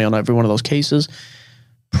lose money on every one of those cases.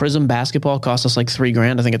 Prism Basketball cost us like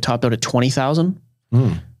 $3,000. I think it topped out at $20,000.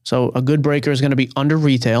 So a good breaker is going to be under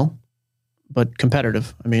retail, but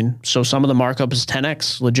competitive. I mean, so some of the markup is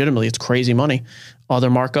 10x. Legitimately, it's crazy money. Other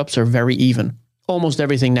markups are very even. Almost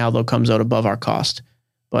everything now, though, comes out above our cost.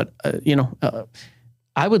 But,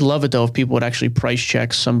 I would love it, though, if people would actually price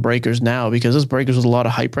check some breakers now, because there's breakers with a lot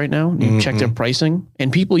of hype right now. You check their pricing.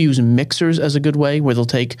 And people use mixers as a good way, where they'll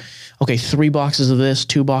take, 3 boxes of this,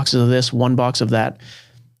 2 boxes of this, 1 box of that,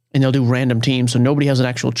 and they'll do random teams. So nobody has an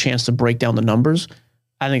actual chance to break down the numbers.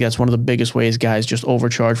 I think that's one of the biggest ways guys just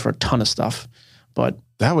overcharge for a ton of stuff. But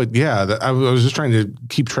that would, I was just trying to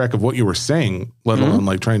keep track of what you were saying, let alone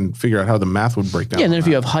like trying to figure out how the math would break down. Yeah, and then if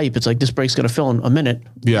you have hype, it's like this break's going to fill in a minute.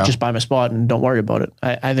 Yeah. Just buy my spot and don't worry about it.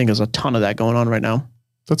 I think there's a ton of that going on right now.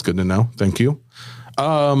 That's good to know. Thank you.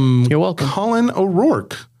 You're welcome. Colin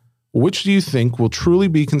O'Rourke. Which do you think will truly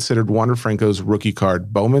be considered Wander Franco's rookie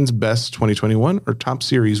card? Bowman's Best 2021 or Top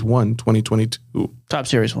Series 1 2022? Top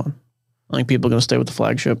Series 1. I think people are going to stay with the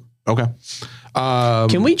flagship. Okay.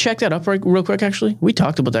 Can we check that up real quick, actually? We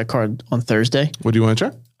talked about that card on Thursday. What do you want to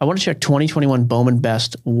check? I want to check 2021 Bowman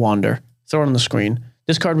Best Wander. Throw it on the screen.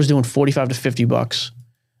 This card was doing $45 to $50.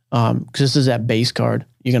 Because this is that base card.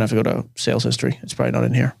 You're going to have to go to sales history. It's probably not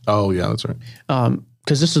in here. Oh, yeah, that's right.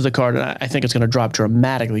 Because this is the card, and I think it's going to drop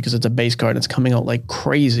dramatically because it's a base card and it's coming out like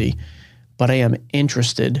crazy. But I am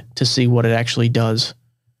interested to see what it actually does.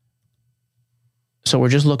 So we're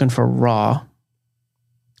just looking for raw.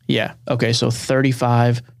 Yeah. Okay. So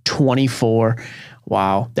 35, 24.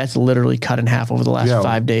 Wow. That's literally cut in half over the last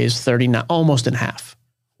 5 days. 39, almost in half.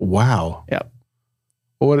 Wow. Yep.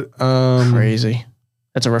 What? Crazy.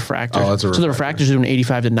 That's a refractor. Oh, that's a refractor. So the refractor's doing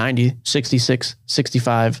 85 to 90, 66,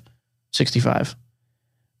 65, 65.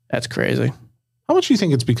 That's crazy. How much do you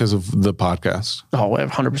think it's because of the podcast? Oh,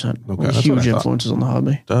 100%. Okay, huge influences on the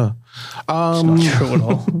hobby. Duh. It's not true at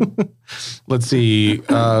all. Let's see.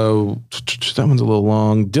 That one's a little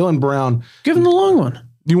long. Dylan Brown. Give him the long one.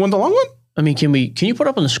 You want the long one? I mean, can you put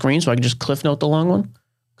up on the screen so I can just cliff note the long one?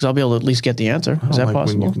 Because I'll be able to at least get the answer. Is that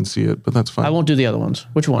possible? When you can see it, but that's fine. I won't do the other ones.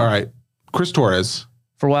 Which one? All right. Chris Torres.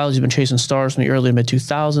 For a while, he's been chasing stars from the early to mid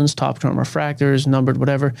 2000s, top term refractors, numbered,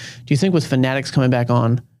 whatever. Do you think with Fanatics coming back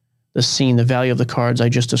on the scene, the value of the cards I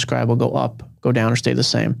just described will go up, go down, or stay the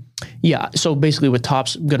same? Yeah. So basically, with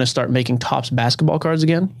Topps going to start making Topps basketball cards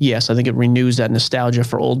again, yes, I think it renews that nostalgia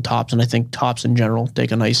for old Topps, and I think Topps in general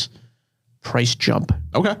take a nice price jump.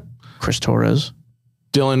 Okay. Chris Torres.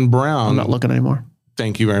 Dylan Brown. I'm not looking anymore.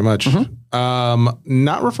 Thank you very much.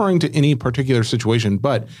 Not referring to any particular situation,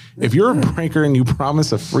 but if you're a breaker and you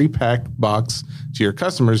promise a free pack box to your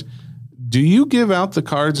customers, do you give out the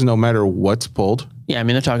cards no matter what's pulled? Yeah, I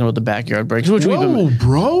mean, they're talking about the backyard breaks, which we've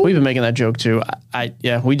been making that joke too.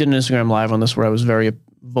 We did an Instagram live on this where I was very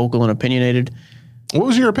vocal and opinionated. What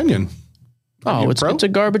was your opinion? It's a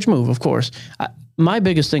garbage move, of course. My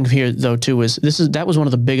biggest thing here, though, too, is that was one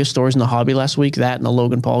of the biggest stories in the hobby last week. That and the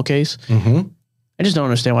Logan Paul case. I just don't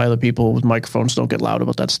understand why other people with microphones don't get loud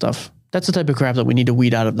about that stuff. That's the type of crap that we need to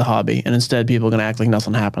weed out of the hobby, and instead people are going to act like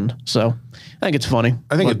nothing happened. So I think it's funny.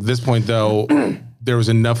 I think at this point, though, there was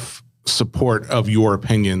enough support of your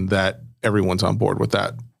opinion that everyone's on board with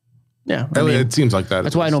that. Yeah. It seems like that.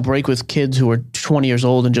 That's why I don't break with kids who are 20 years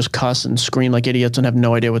old and just cuss and scream like idiots and have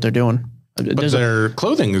no idea what they're doing. But their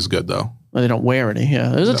clothing is good, though. They don't wear any. Yeah.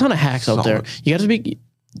 There's a ton of hacks out there. You got to be...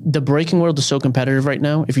 The breaking world is so competitive right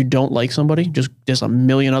now. If you don't like somebody, there's a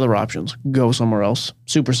million other options. Go somewhere else.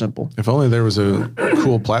 Super simple. If only there was a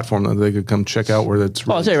cool platform that they could come check out where that's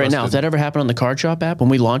really I'll tell you right now, if that ever happened on the Card Shop app, when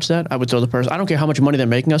we launched that, I would throw the person. I don't care how much money they're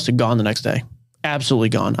making us, to gone the next day. Absolutely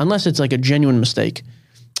gone. Unless it's like a genuine mistake.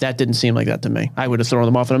 That didn't seem like that to me. I would have thrown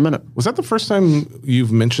them off in a minute. Was that the first time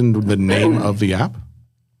you've mentioned the name of the app?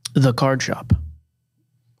 The Card Shop.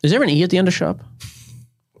 Is there an E at the end of shop?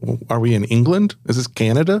 Are we in England? Is this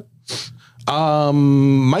Canada?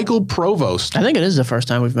 Michael Provost. I think it is the first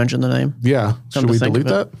time we've mentioned the name. Yeah. Should we delete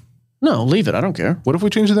that? No, leave it. I don't care. What if we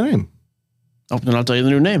change the name? Oh, then I'll tell you the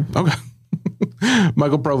new name. Okay.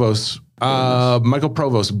 Michael Provost. Michael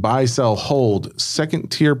Provost, buy, sell, hold,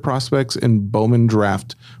 second tier prospects in Bowman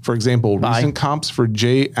draft. For example, recent comps for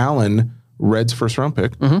Jay Allen, Reds first round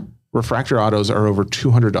pick. Refractor autos are over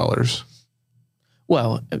 $200.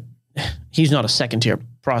 Well, he's not a second tier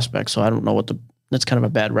prospect, so I don't know that's kind of a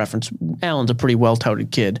bad reference. Allen's a pretty well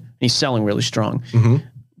touted kid. He's selling really strong.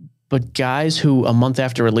 But guys who a month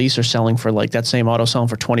after release are selling for like that same auto selling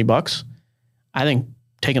for $20, I think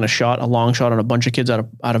taking a long shot on a bunch of kids out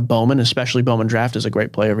of Bowman, especially Bowman draft, is a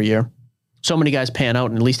great play every year. So many guys pan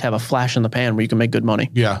out and at least have a flash in the pan where you can make good money.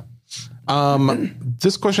 Yeah.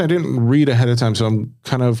 This question I didn't read ahead of time, so I'm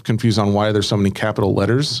kind of confused on why there's so many capital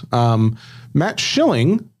letters. Matt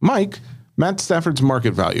Schilling, Matt Stafford's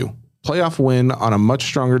market value. Playoff win on a much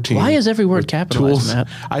stronger team. Why is every word capitalized, Matt?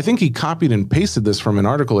 I think he copied and pasted this from an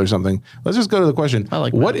article or something. Let's just go to the question.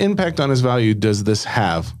 What impact on his value does this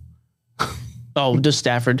have? Does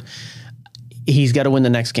Stafford? He's got to win the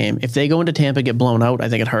next game. If they go into Tampa, get blown out, I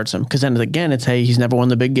think it hurts him. Because then again, it's, hey, he's never won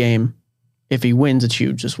the big game. If he wins, it's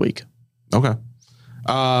huge this week. Okay.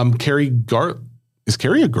 Is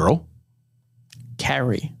Carrie a girl?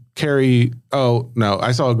 Carrie. Oh, no.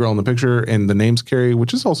 I saw a girl in the picture and the name's Carrie,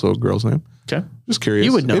 which is also a girl's name. Okay. Just curious.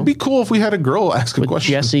 You would know. It'd be cool if we had a girl ask a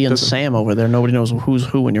question. Jesse and Sam over there. Nobody knows who's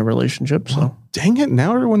who in your relationship. So well, dang it.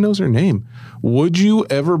 Now everyone knows her name. Would you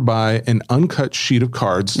ever buy an uncut sheet of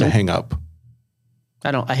cards to hang up?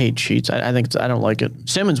 I hate sheets. I don't like it.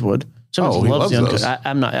 Simmons would. Simmons loves the uncut.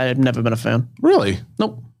 I've never been a fan. Really?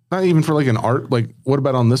 Nope. Not even for like an art. Like, what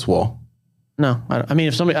about on this wall? No,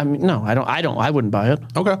 if somebody, no, I wouldn't buy it.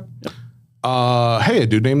 Okay. Yep. Hey, a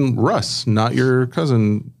dude named Russ, not your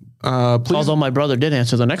cousin. Please. Although my brother did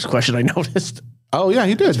answer the next question, I noticed. Oh yeah,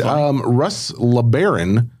 he did. Russ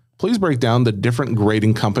LeBaron, please break down the different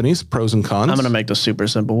grading companies, pros and cons. I'm going to make this super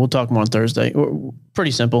simple. We'll talk more on Thursday.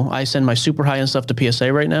 Pretty simple. I send my super high end stuff to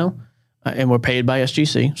PSA right now, and we're paid by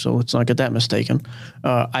SGC, so let's not get that mistaken.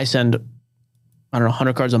 I send,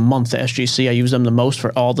 100 cards a month to SGC. I use them the most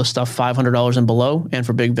for all the stuff $500 and below, and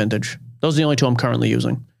for big vintage. Those are the only two I'm currently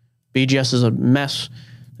using. BGS is a mess.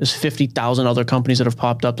 There's 50,000 other companies that have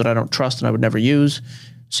popped up that I don't trust and I would never use.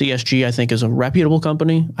 CSG, I think, is a reputable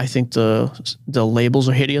company. I think the labels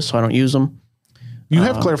are hideous, so I don't use them. You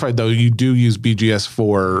have clarified, though, you do use BGS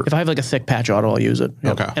for... If I have like a thick patch auto, I'll use it.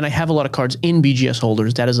 Yep. Okay. And I have a lot of cards in BGS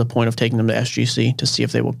holders. That is the point of taking them to SGC to see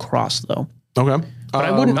if they will cross, though. Okay. But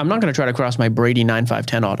I'm not going to try to cross my Brady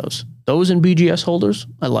 9-5-10 autos. Those in BGS holders,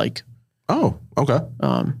 I like. Oh, okay.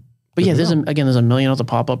 But yeah, there's a million other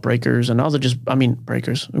pop-up breakers and other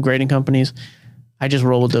breakers, grading companies. I just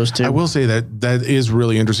roll with those two. I will say that is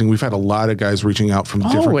really interesting. We've had a lot of guys reaching out from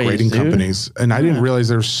different grading companies, and I didn't realize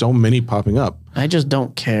there's so many popping up. I just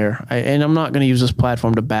don't care. And I'm not going to use this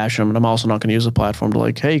platform to bash them, and I'm also not going to use the platform to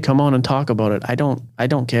like, hey, come on and talk about it. I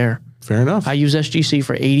don't care. Fair enough. I use SGC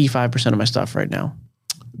for 85% of my stuff right now.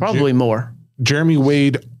 Probably more. Jeremy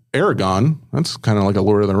Wade Aragon. That's kind of like a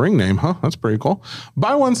Lord of the Ring name, huh? That's pretty cool.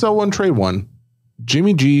 Buy one, sell one, trade one.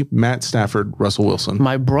 Jimmy G, Matt Stafford, Russell Wilson.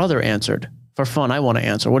 My brother answered. For fun, I want to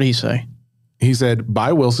answer. What did he say? He said,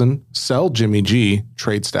 buy Wilson, sell Jimmy G,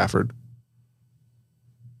 trade Stafford.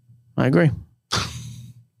 I agree.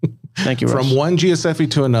 Thank you, Russ. From one GSFE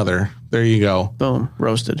to another. There you go. Boom.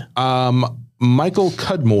 Roasted. Michael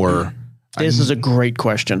Cudmore. This is a great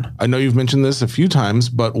question. I know you've mentioned this a few times,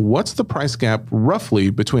 but what's the price gap roughly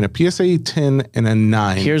between a PSA 10 and a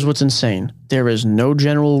 9? Here's what's insane. There is no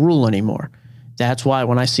general rule anymore. That's why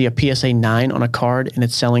when I see a PSA 9 on a card and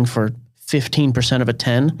it's selling for 15% of a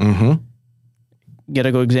 10, you got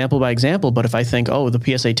to go example by example. But if I think, oh, the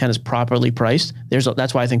PSA 10 is properly priced,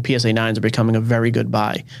 that's why I think PSA 9s are becoming a very good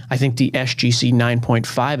buy. I think the SGC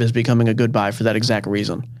 9.5 is becoming a good buy for that exact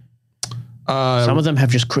reason. Some of them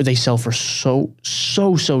have they sell for so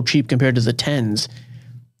cheap compared to the 10s.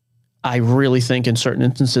 I really think in certain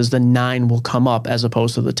instances, the 9 will come up as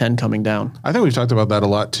opposed to the 10 coming down. I think we've talked about that a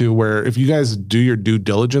lot too, where if you guys do your due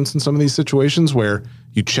diligence in some of these situations where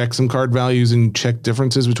you check some card values and check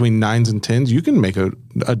differences between 9s and 10s, you can make a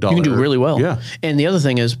dollar. You can do really well. Yeah. And the other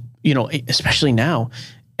thing is, especially now,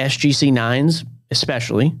 SGC 9s,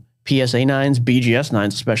 especially, PSA 9s, BGS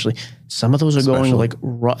 9s especially, some of those are going like,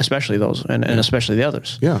 especially those, and especially the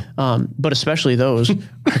others. Yeah. But especially those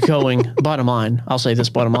are going, bottom line, I'll say this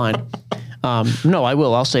bottom line. No, I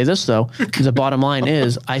will. I'll say this, though. The bottom line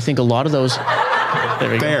is, I think a lot of those...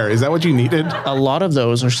 There. Is that what you needed? A lot of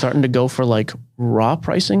those are starting to go for like raw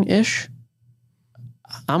pricing-ish.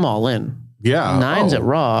 I'm all in. Yeah. 9s at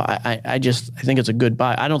raw, I think it's a good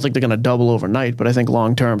buy. I don't think they're going to double overnight, but I think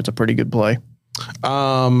long-term it's a pretty good play.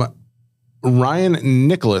 Ryan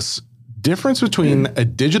Nicholas, difference between a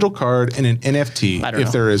digital card and an NFT,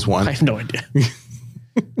 if there is one. I have no idea.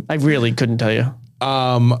 I really couldn't tell you.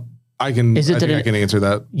 I can answer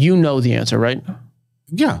that. You know the answer, right?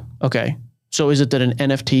 Yeah. Okay. So is it that an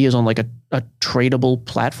NFT is on like a tradable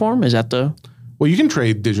platform? Is that the... Well, you can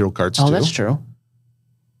trade digital cards too. Oh, that's true.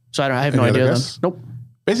 So I have no idea then. Nope.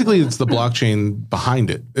 Basically, it's the blockchain behind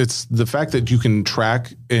it. It's the fact that you can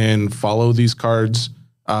track and follow these cards.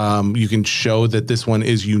 You can show that this one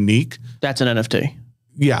is unique. That's an NFT.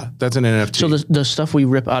 Yeah, that's an NFT. So the stuff we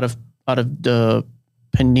rip out of the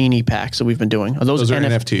Panini packs that we've been doing, are those are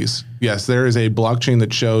NFTs. Yes, there is a blockchain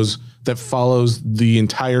that follows the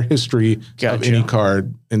entire history of any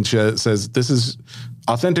card and says this is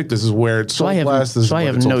authentic. This is where it's sold last. So I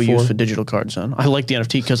have no use for digital cards then. I like the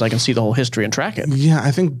NFT because I can see the whole history and track it. Yeah,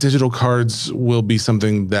 I think digital cards will be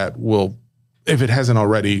something that will, if it hasn't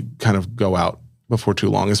already, kind of go out before too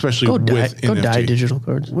long, especially with NFT. Go dye digital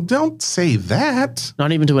cards. Well, don't say that.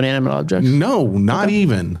 Not even to inanimate objects? No, not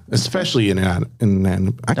even. Especially in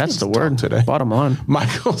that's the word today. Bottom line.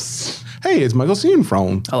 Hey, it's Michael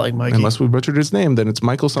Cianfrone. I like Mikey. Unless we butchered his name, then it's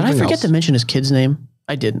Michael something else. Did I forget to mention his kid's name?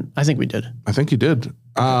 I didn't. I think we did. I think you did.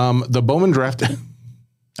 The Bowman Draft...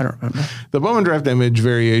 I don't remember. The Bowman Draft Image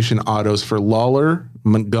variation autos for Lawler,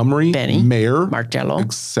 Montgomery, Benny, Mayer, Marcello,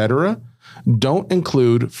 etc. don't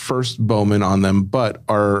include first Bowman on them, but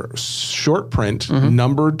are short print,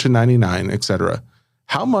 numbered to 99, etc.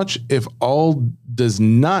 How much, if all, does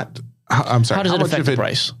not... I'm sorry. How does it affect the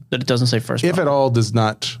price that it doesn't say first If Bowman? at all, does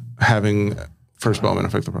not having first Bowman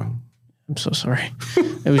affect the price? I'm so sorry.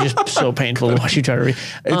 It was just so painful to watch you try to read.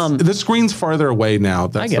 The screen's farther away now.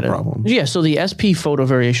 That's the problem. Yeah, so the SP photo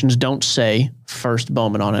variations don't say first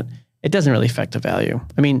Bowman on it. It doesn't really affect the value.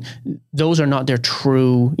 I mean, those are not their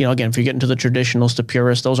true, again, if you get into the traditionals, the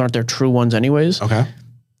purists, those aren't their true ones anyways. Okay.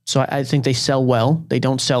 So I think they sell well. They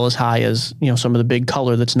don't sell as high as, some of the big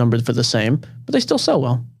color that's numbered for the same, but they still sell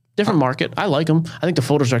well. Different market. I like them. I think the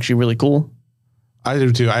photos are actually really cool. I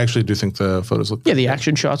do too. I actually do think the photos look good. Yeah, the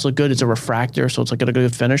action shots look good. It's a refractor, so it's like a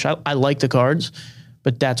good finish. I like the cards,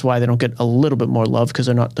 but that's why they don't get a little bit more love because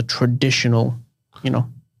they're not the traditional,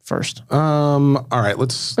 first. All right,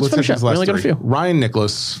 let's hit finish these up. We last only got a three. few. Ryan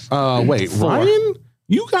Nicholas. Wait, 4. Ryan?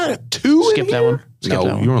 You got 2 Skip that one. Skip that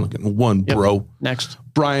one. You're only getting 1, Yep. bro. Next.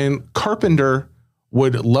 Brian Carpenter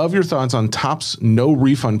would love your thoughts on Topps no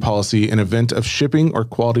refund policy in event of shipping or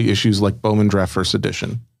quality issues like Bowman Draft First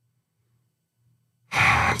Edition.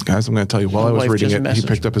 Guys, I'm going to tell you, while I was reading it, he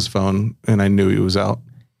picked up his phone and I knew he was out.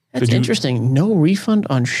 That's interesting. No refund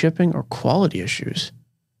on shipping or quality issues.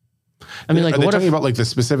 I mean, are they talking about like the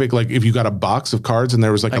specific, like if you got a box of cards and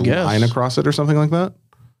there was like a line across it or something like that?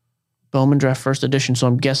 Bowman Draft First Edition. So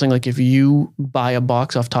I'm guessing like if you buy a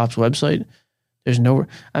box off Topps website, there's no,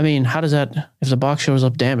 I mean, how does that, if the box shows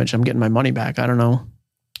up damaged, I'm getting my money back. I don't know.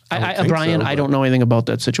 Brian, I don't know anything about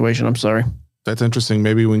that situation. I'm sorry. That's interesting.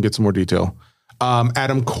 Maybe we can get some more detail.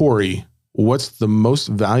 Adam Corey, what's the most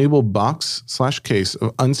valuable box/case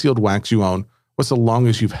of unsealed wax you own? What's the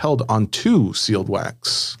longest you've held on 2 sealed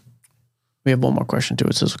wax? We have one more question too.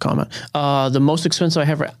 It says a comment. The most expensive I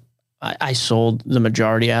ever, I sold the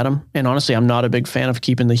majority, Adam. And honestly, I'm not a big fan of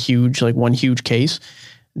keeping the huge, like one huge case.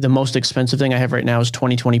 The most expensive thing I have right now is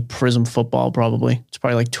 2020 Prism Football, probably. It's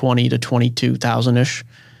probably like 20 to 22,000-ish.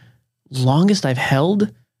 Longest I've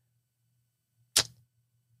held,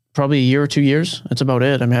 probably a year or 2 years. That's about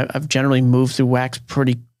it. I mean, I've generally moved through wax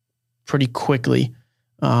pretty quickly.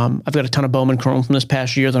 I've got a ton of Bowman Chrome from this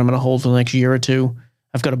past year that I'm going to hold for the next year or two.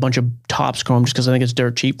 I've got a bunch of Topps Chrome just because I think it's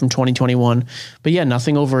dirt cheap from 2021. But yeah,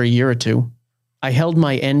 nothing over a year or two. I held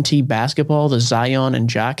my NT basketball, the Zion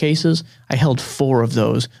and Ja cases. I held 4 of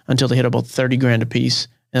those until they hit about 30 grand a piece.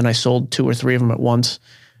 And I sold 2 or 3 of them at once.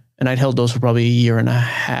 And I'd held those for probably a year and a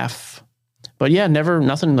half. But yeah,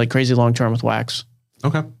 nothing like crazy long-term with wax.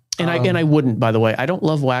 Okay. And I wouldn't, by the way. I don't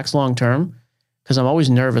love wax long-term because I'm always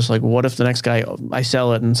nervous. Like, what if the next guy, I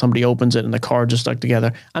sell it and somebody opens it and the cards are stuck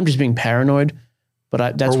together? I'm just being paranoid.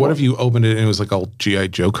 But that's what if you opened it and it was like all G.I.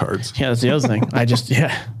 Joe cards? Yeah, that's the other thing.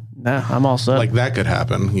 I'm all set. Like that could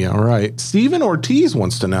happen. Yeah, right. Steven Ortiz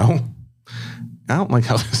wants to know. I don't like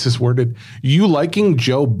how this is worded. You liking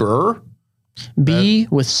Joe Burr? B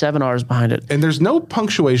with 7 R's behind it. And there's no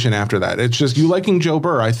punctuation after that. It's just you liking Joe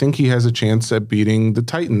Burr. I think he has a chance at beating the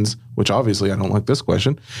Titans, which obviously I don't like this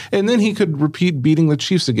question. And then he could repeat beating the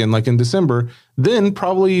Chiefs again, like in December. Then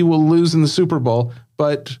probably will lose in the Super Bowl,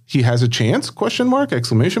 but he has a chance? Question mark,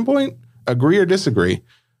 exclamation point. Agree or disagree?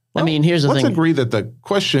 Well, I mean, here's the thing. Let's agree that the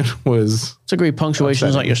question was... Let's agree punctuation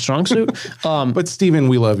is not your strong suit. But Steven,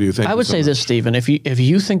 we love you. Thank you. I would say this, Steven. If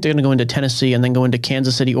you think they're going to go into Tennessee and then go into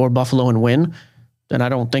Kansas City or Buffalo and win, then I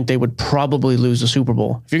don't think they would probably lose the Super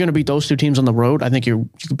Bowl. If you're going to beat those 2 teams on the road, I think you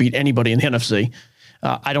could beat anybody in the NFC.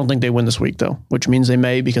 I don't think they win this week, though, which means they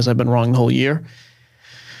may because I've been wrong the whole year.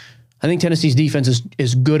 I think Tennessee's defense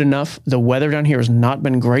is good enough. The weather down here has not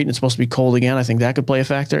been great. It's supposed to be cold again. I think that could play a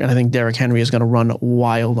factor. And I think Derrick Henry is going to run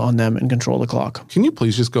wild on them and control the clock. Can you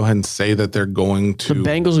please just go ahead and say that they're going to... The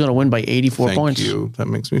Bengals are going to win by 84 points. Thank you. That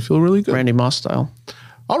makes me feel really good. Randy Moss style.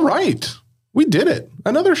 All right. We did it.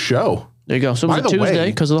 Another show. There you go. So it was a Tuesday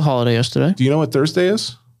because of the holiday yesterday. Do you know what Thursday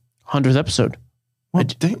is? 100th episode. Well,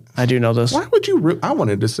 I do know this. Why would you? I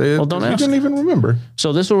wanted to say it. Well, don't ask. You didn't even remember.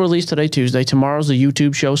 So this will release today, Tuesday. Tomorrow's the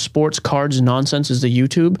YouTube show. Sports Cards Nonsense is the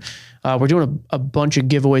YouTube. We're doing a bunch of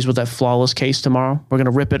giveaways with that flawless case tomorrow. We're going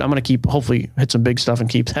to rip it. I'm going to hopefully hit some big stuff and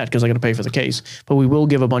keep that because I got to pay for the case. But we will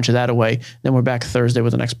give a bunch of that away. Then we're back Thursday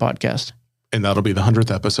with the next podcast. And that'll be the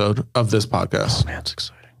 100th episode of this podcast. Oh, man, it's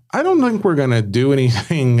exciting. I don't think we're going to do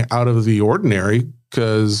anything out of the ordinary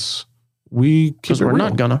because we're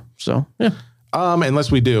not gonna. So, yeah.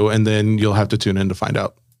 Unless we do, and then you'll have to tune in to find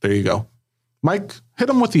out. There you go. Mike, hit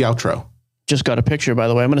him with the outro. Just got a picture, by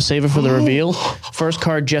the way. I'm going to save it for the reveal. First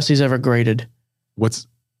card Jesse's ever graded. You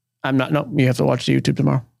have to watch the YouTube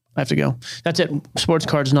tomorrow. I have to go. That's it. Sports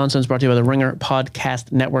Cards Nonsense brought to you by the Ringer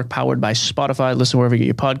Podcast Network, powered by Spotify. Listen wherever you get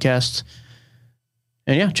your podcasts.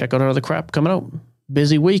 And yeah, check out our other crap coming out.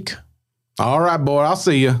 Busy week. All right, boy. I'll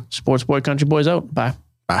see you. Sports Boy Country Boys out. Bye.